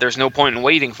 and that there's no point in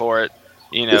waiting for it.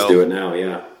 Let's do it now.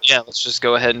 Yeah, let's just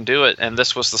go ahead and do it. And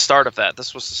this was the start of that.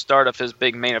 This was the start of his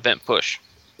big main event push.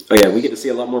 Oh yeah, we get to see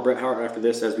a lot more Bret Hart after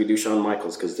this, as we do Shawn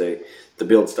Michaels, because the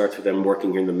build starts with them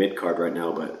working here in the mid card right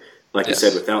now. But like you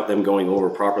said, without them going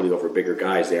properly over bigger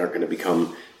guys, they aren't going to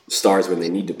become stars when they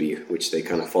need to be, which they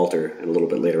kind of falter a little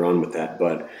bit later on with that.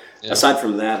 But aside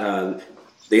from that,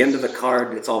 the end of the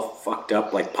card, it's all fucked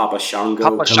up. Like Papa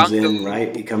Shango comes in,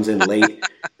 right? He comes in late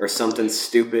or something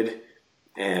stupid,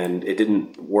 and it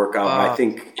didn't work out. I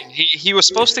think he was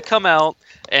supposed to come out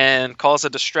and cause a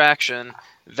distraction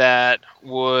that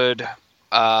would,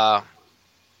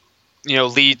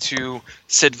 lead to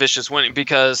Sid Vicious winning,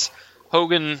 because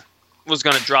Hogan was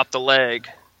going to drop the leg,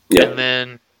 and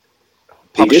then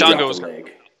Papa Shango was going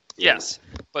to. Yes,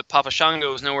 but Papa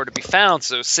Shango was nowhere to be found,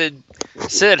 so Sid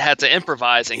had to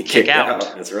improvise and kick out.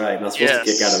 That's right. Not supposed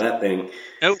to kick out of that thing.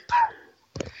 Nope.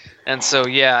 And so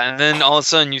and then all of a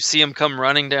sudden you see him come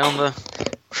running down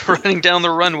the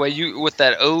runway with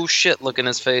that oh shit look in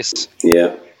his face.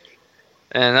 Yeah.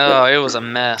 And it was a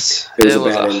mess. It was a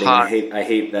bad ending. I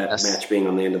hate that match being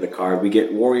on the end of the card. We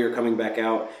get Warrior coming back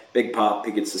out. Big Pop,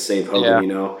 he gets to save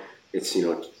Hogan. It's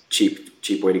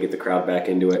cheap way to get the crowd back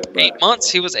into it. But 8 months.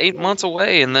 He was 8 months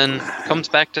away, and then comes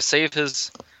back to save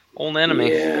his Old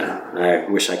enemy. Yeah, I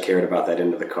wish I cared about that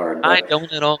end of the card, I but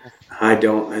don't at all. I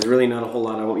don't. There's really not a whole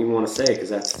lot I won't even want to say because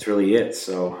that's really it.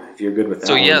 So if you're good with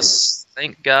So that one, yes,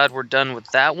 thank God we're done with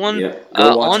that one. yeah,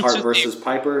 go watch On Hart to versus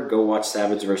Piper. Go watch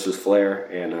Savage versus Flair,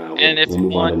 and and if we'll you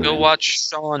move on to want, go 9. watch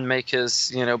Sean make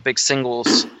his big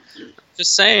singles.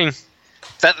 Just saying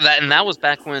that was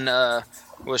back when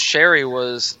Sherry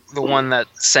was the one that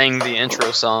sang the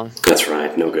intro song. That's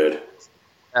right. No good.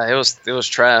 It was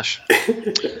trash.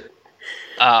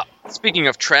 Speaking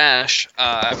of trash,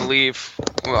 I believe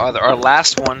our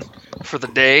last one for the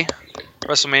day,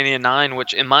 WrestleMania 9,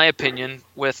 which in my opinion,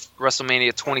 with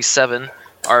WrestleMania 27,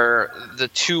 are the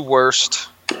two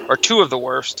of the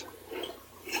worst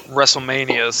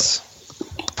WrestleManias.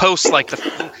 Post like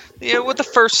with the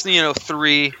first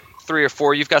three or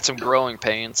four, you've got some growing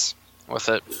pains with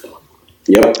it.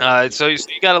 Yep. So you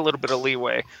got a little bit of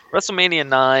leeway. WrestleMania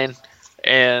 9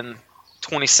 and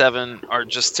 27 are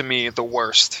just, to me, the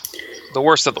worst. The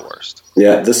worst of the worst.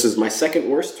 Yeah, this is my second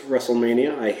worst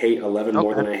WrestleMania. I hate 11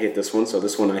 more than I hate this one, so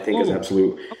this one I think is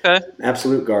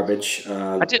absolute garbage.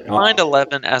 I didn't mind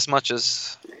 11 as much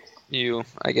as you,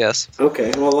 I guess.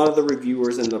 Okay, well, a lot of the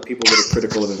reviewers and the people that are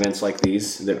critical of events like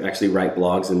these, that actually write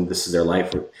blogs and this is their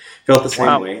life, felt the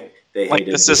same way. They like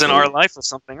hated this isn't our life or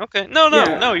something. Okay, no,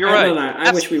 you're right.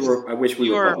 I wish we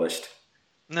were published.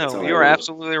 No, you are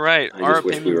absolutely right. Our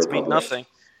opinions mean nothing.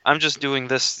 I'm just doing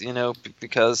this,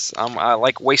 because I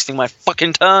like wasting my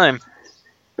fucking time.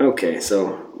 Okay,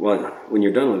 so when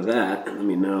you're done with that, let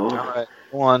me know. All right,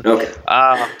 go on. Okay.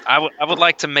 I would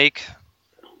like to make,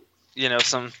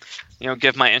 some,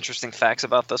 give my interesting facts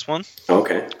about this one.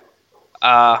 Okay.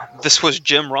 This was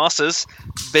Jim Ross's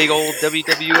big old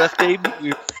WWF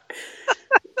debut.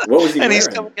 What was he wearing? He's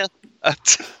coming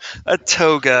a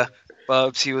toga,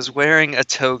 Bubs. He was wearing a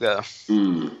toga.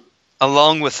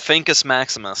 Along with Fincus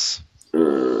Maximus.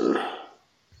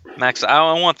 Max,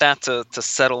 I want that to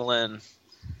settle in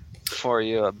for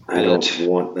you a bit. I don't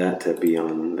want that to be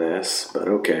on this, but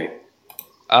okay.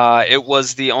 It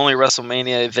was the only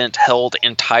WrestleMania event held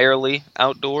entirely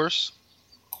outdoors.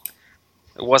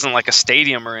 It wasn't like a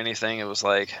stadium or anything. It was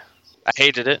like, I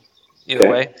hated it either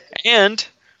way. And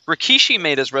Rikishi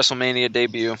made his WrestleMania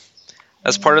debut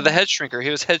as part of the Head Shrinker. He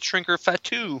was Head Shrinker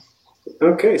Fatu.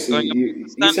 Okay, so you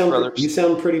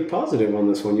sound pretty positive on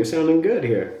this one. You're sounding good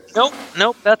here.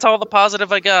 Nope. That's all the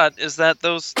positive I got. Is that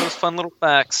those fun little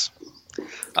facts.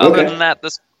 Other than that,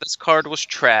 this card was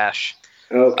trash.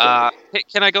 Okay.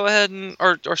 Can I go ahead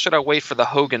or should I wait for the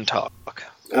Hogan talk?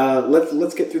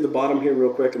 Let's get through the bottom here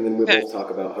real quick, and then we'll both talk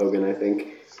about Hogan, I think.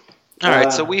 All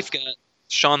right, so we've got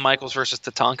Shawn Michaels versus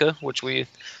Tatanka, which we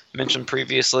mentioned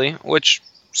previously, which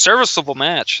serviceable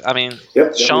match. I mean,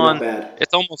 Shawn. Not bad.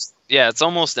 It's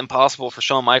almost impossible for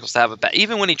Shawn Michaels to have a bad.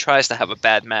 Even when he tries to have a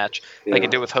bad match, like he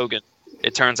did with Hogan,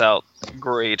 it turns out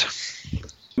great.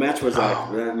 The match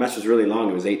was really long.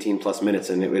 It was 18 plus minutes,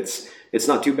 and it's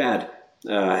not too bad.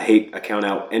 I hate a count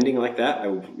out ending like that.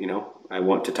 I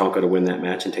want Tatanka to win that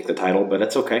match and take the title, but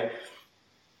that's okay.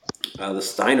 The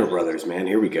Steiner brothers, man,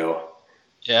 here we go.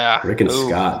 Yeah, Rick and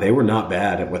Scott, they were not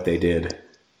bad at what they did.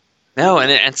 No,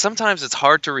 and sometimes it's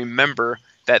hard to remember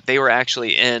that they were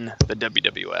actually in the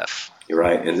WWF. You're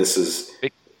right, and this is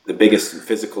the biggest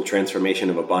physical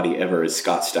transformation of a body ever is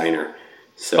Scott Steiner.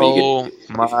 So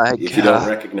if you don't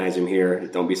recognize him here,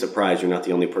 don't be surprised. You're not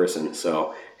the only person.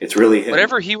 So it's really him.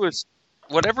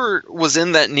 Whatever was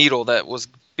in that needle that was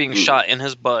being shot in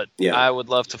his butt, I would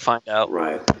love to find out.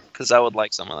 Right. Because I would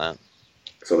like some of that.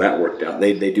 So that worked out.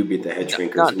 They do beat the Head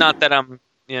Shrinkers. Not that I'm,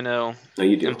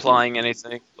 implying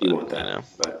anything. But, you want that.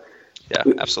 But yeah,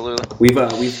 absolutely.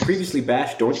 We've previously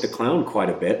bashed Doink the Clown quite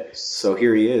a bit. So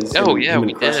here he is. Oh, yeah,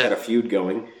 we Crush did. had a feud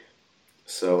going.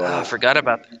 So I forgot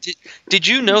about that. Did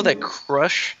you know that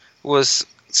Crush was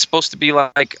supposed to be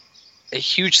like a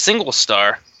huge single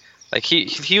star? Like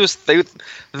he was.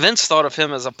 Vince thought of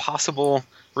him as a possible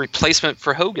replacement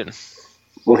for Hogan.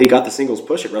 Well, he got the singles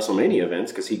push at WrestleMania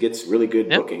events because he gets really good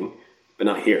booking, but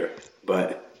not here.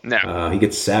 But he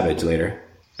gets Savage later.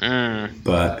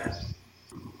 But a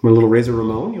little Razor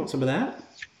Ramon, you want some of that?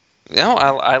 No,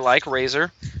 I like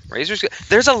Razor. Razor's good.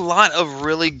 There's a lot of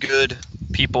really good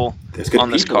people on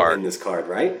this card. In this card,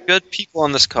 right? Good people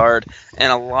on this card,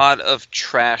 and a lot of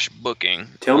trash booking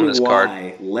on this card. Tell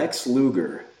me why Lex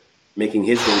Luger, making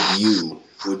his debut,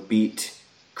 would beat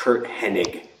Kurt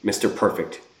Hennig, Mr.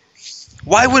 Perfect.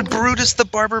 Why would Brutus the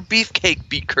Barber Beefcake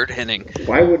beat Kurt Hennig?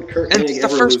 Why would Kurt Hennig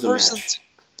ever lose a match?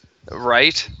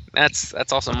 Right? That's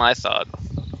also my thought.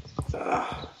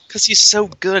 Because he's so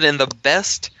good, and the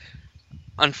best,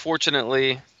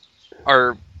 unfortunately,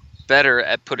 are better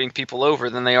at putting people over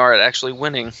than they are at actually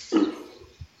winning.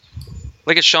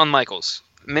 Look at Shawn Michaels.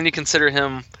 Many consider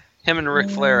him and Ric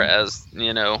Flair as,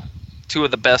 two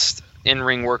of the best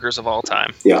in-ring workers of all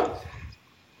time. Yeah.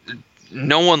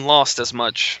 No one lost as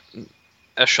much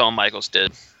as Shawn Michaels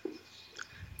did.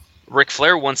 Ric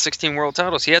Flair won 16 world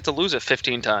titles. He had to lose it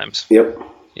 15 times. Yep.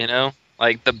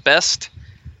 Like the best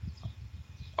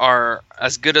are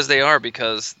as good as they are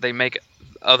because they make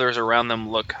others around them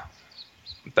look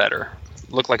better,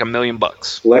 look like $1 million.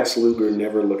 Lex Luger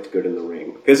never looked good in the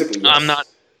ring. Physically, yes. I'm not.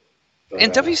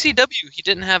 In WCW, he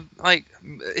didn't have, like,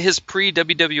 his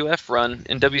pre-WWF run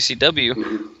in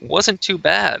WCW wasn't too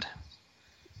bad.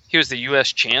 He was the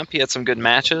U.S. champ. He had some good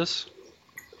matches.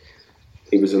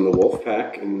 He was in the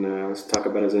Wolfpack, and let's talk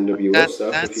about his NWO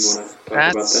stuff if you want to talk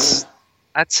about that.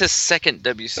 That's his second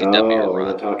WCW run. We're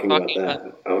not talking about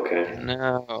that. Okay.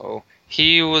 No.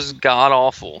 He was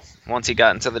god-awful once he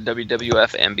got into the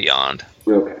WWF and beyond.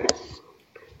 Okay.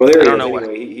 Well, there he is.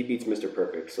 Anyway, he beats Mr.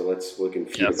 Perfect, so we can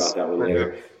feud about that one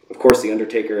later. Of course, The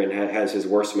Undertaker has his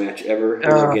worst match ever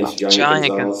against Giant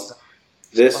Gonzalez.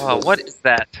 What is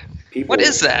that? What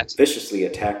is that? Viciously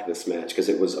attacked this match because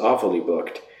it was awfully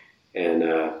booked and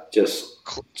just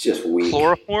weak.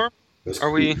 Chloroform? Are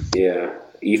we? Yeah,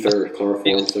 ether,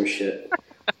 chloroform, some shit.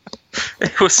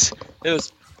 It was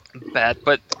bad,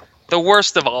 but the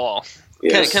worst of all.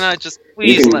 Yes. Can I just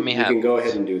please let me have? You can go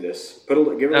ahead and do this.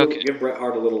 Give Bret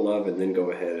Hart a little love, and then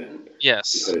go ahead and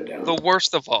put it down. The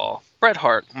worst of all, Bret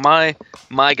Hart, my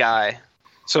guy.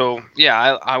 So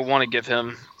yeah, I want to give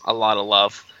him a lot of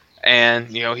love, and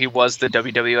he was the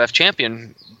WWF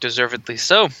champion, deservedly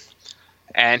so,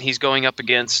 and he's going up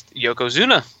against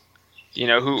Yokozuna,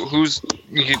 who's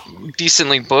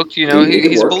decently booked.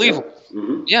 He's believable.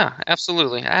 Mm-hmm. Yeah,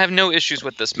 absolutely. I have no issues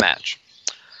with this match.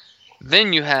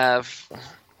 Then you have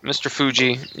Mr.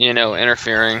 Fuji,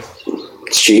 interfering.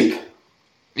 It's cheap.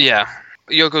 Yeah,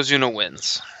 Yokozuna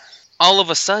wins. All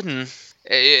of a sudden,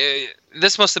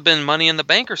 this must have been Money in the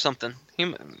Bank or something.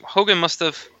 Hogan must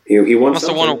have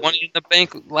won a Money in the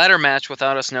Bank ladder match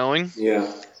without us knowing.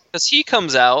 Yeah. Because he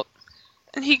comes out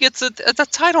and he gets a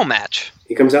title match.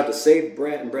 He comes out to save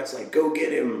Bret, and Bret's like, "Go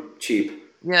get him,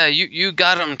 cheap." Yeah, you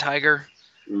got him, Tiger.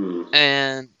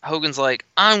 And Hogan's like,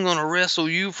 "I'm gonna wrestle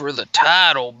you for the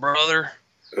title, brother."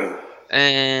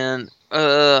 And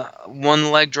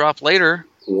one leg drop later,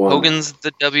 Hogan's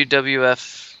the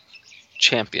WWF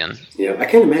champion. Yeah, I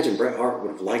can't imagine Bret Hart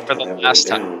would have liked for the last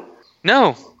time.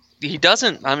 No, he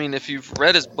doesn't. I mean, if you've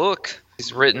read his book,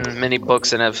 he's written many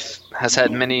books and has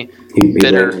had many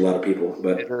bitter. A lot of people,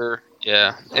 but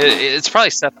yeah, it's probably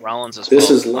Seth Rollins as well. This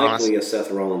is likely honestly a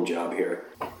Seth Rollins job here.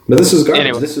 But this is garbage.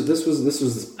 Anyway. This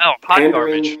was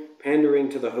garbage. Pandering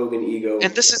to the Hogan ego.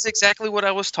 And this is exactly what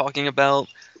I was talking about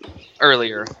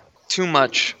earlier. Too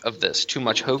much of this. Too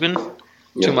much Hogan.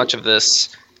 Yeah. Too much of this.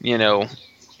 I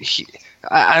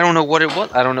don't know what it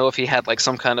was. I don't know if he had like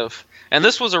some kind of. And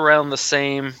this was around the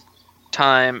same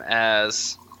time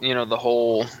as the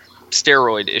whole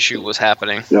steroid issue was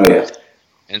happening. Oh yeah.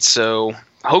 And so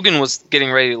Hogan was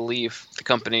getting ready to leave the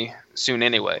company soon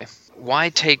anyway. Why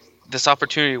take this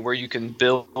opportunity where you can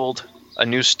build a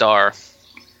new star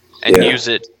and use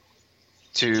it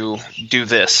to do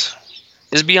this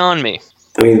is beyond me.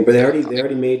 I mean, but they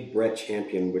already made Bret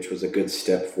champion, which was a good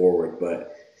step forward.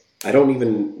 But having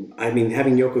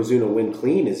Yokozuna win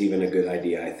clean is even a good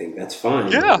idea. I think that's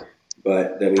fine. Yeah.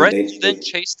 But Bret then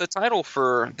chased the title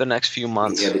for the next few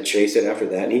months. He had to chase it after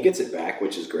that, and he gets it back,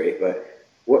 which is great. But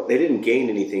they didn't gain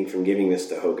anything from giving this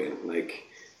to Hogan. Like,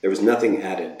 there was nothing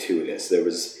added to this. There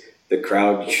was the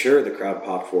crowd. Sure, the crowd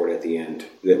popped for it at the end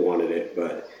that wanted it,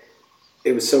 but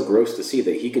it was so gross to see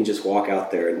that he can just walk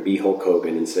out there and be Hulk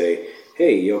Hogan and say,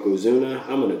 "Hey, Yokozuna,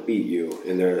 I'm gonna beat you,"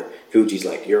 and Fuji's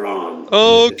like, "You're on."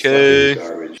 Okay.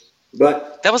 Garbage.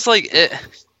 But that was like it.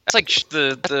 That's like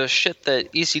the shit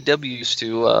that ECW used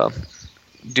to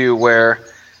do, where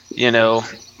the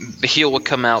heel would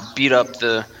come out, beat up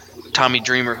the Tommy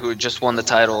Dreamer who had just won the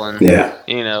title, and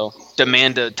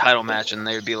demand a title match, and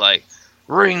they would be like,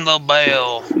 "Ring the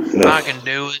bell, I can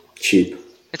do it." Cheap.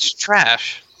 It's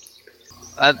trash.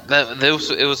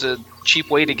 It was a cheap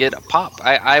way to get a pop.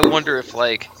 I wonder if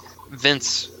like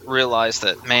Vince realized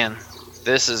that, man,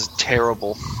 this is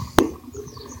terrible.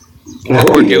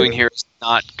 What we're doing here is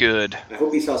not good. I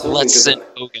hope he saw something. Let's send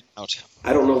Hogan out.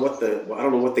 I don't know what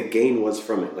the gain was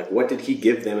from it. Like, what did he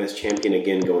give them as champion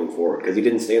again going forward? Because he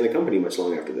didn't stay in the company much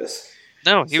long after this.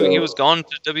 No, he was gone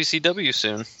to WCW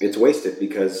soon. It's wasted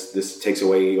because this takes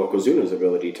away Yokozuna's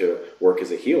ability to work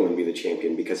as a heel and be the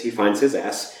champion, because he finds his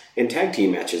ass in tag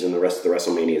team matches in the rest of the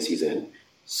WrestleManias he's in.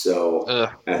 So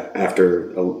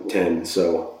after 10,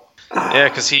 so yeah,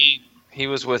 because he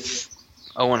was with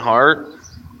Owen Hart.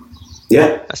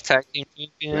 Yeah, as tag team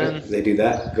champion. right. They do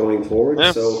that going forward.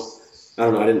 Yeah. So I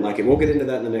don't know. I didn't like it. We'll get into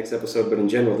that in the next episode. But in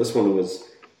general, this one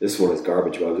is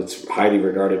garbage. Well, it's highly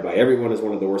regarded by everyone as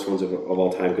one of the worst ones of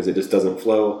all time because it just doesn't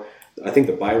flow. I think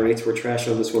the buy rates were trash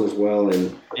on this one as well,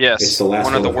 and Yes, it's the last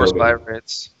one of the worst buy Hogan.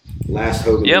 rates. Last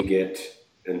Hogan Yep. we get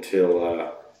until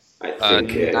I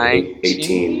think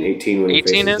 19? 18 when he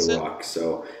 18 faces is The it? Rock.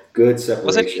 So good Was it?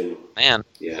 separation. Man,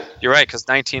 Yeah, you're right, because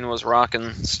 19 was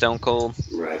rocking Stone Cold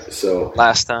right. So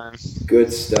last time.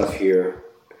 good stuff here.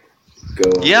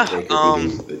 Go Yeah, Undertaker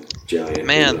beating the giant.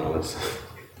 man. Gonzalez.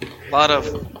 A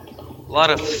lot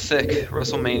of thick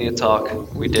WrestleMania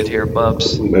talk we did here,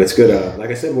 Bubs. But it's good. Like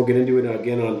I said, we'll get into it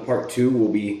again on part 2. We'll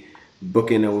be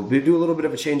booking. We'll do a little bit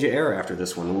of a change of era after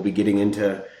this one. We'll be getting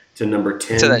into number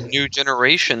 10. To that new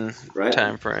generation Right.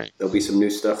 time frame. There'll be some new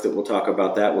stuff that we'll talk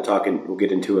about. That we'll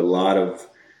get into a lot of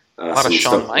of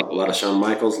Shawn Michaels. a lot of Shawn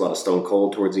Michaels, a lot of Stone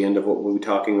Cold towards the end of what we'll be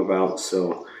talking about.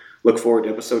 So look forward to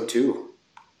episode 2.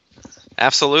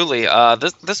 Absolutely.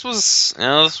 This was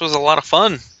a lot of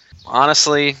fun.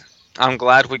 Honestly, I'm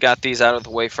glad we got these out of the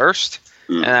way first,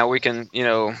 and that we can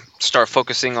start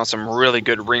focusing on some really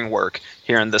good ring work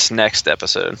here in this next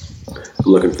episode. I'm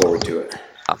looking forward to it.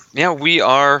 Yeah, we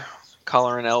are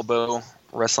Collar and Elbow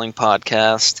Wrestling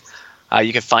Podcast.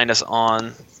 You can find us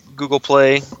on Google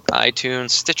Play,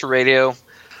 iTunes, Stitcher Radio.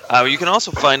 You can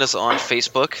also find us on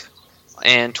Facebook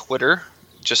and Twitter.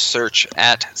 Just search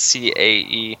at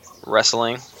CAE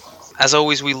Wrestling. As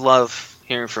always, we love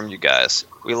hearing from you guys.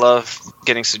 We love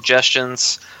getting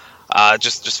suggestions.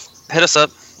 Just hit us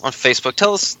up on Facebook.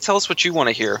 Tell us what you want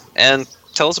to hear, and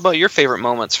tell us about your favorite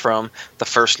moments from the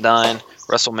first 9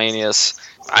 WrestleManias.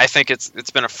 I think it's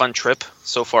been a fun trip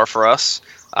so far for us.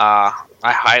 I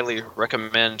highly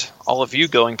recommend all of you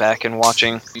going back and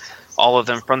watching all of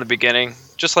them from the beginning,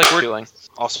 just like we're doing.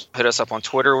 Also, hit us up on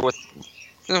Twitter with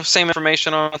same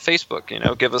information on Facebook.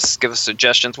 Give us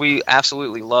suggestions. We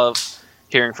absolutely love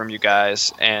hearing from you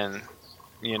guys and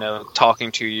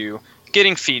talking to you,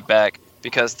 getting feedback,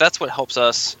 because that's what helps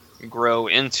us grow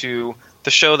into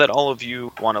the show that all of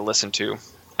you want to listen to.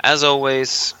 As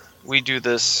always, we do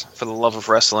this for the love of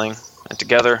wrestling, and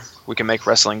together we can make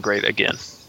wrestling great again.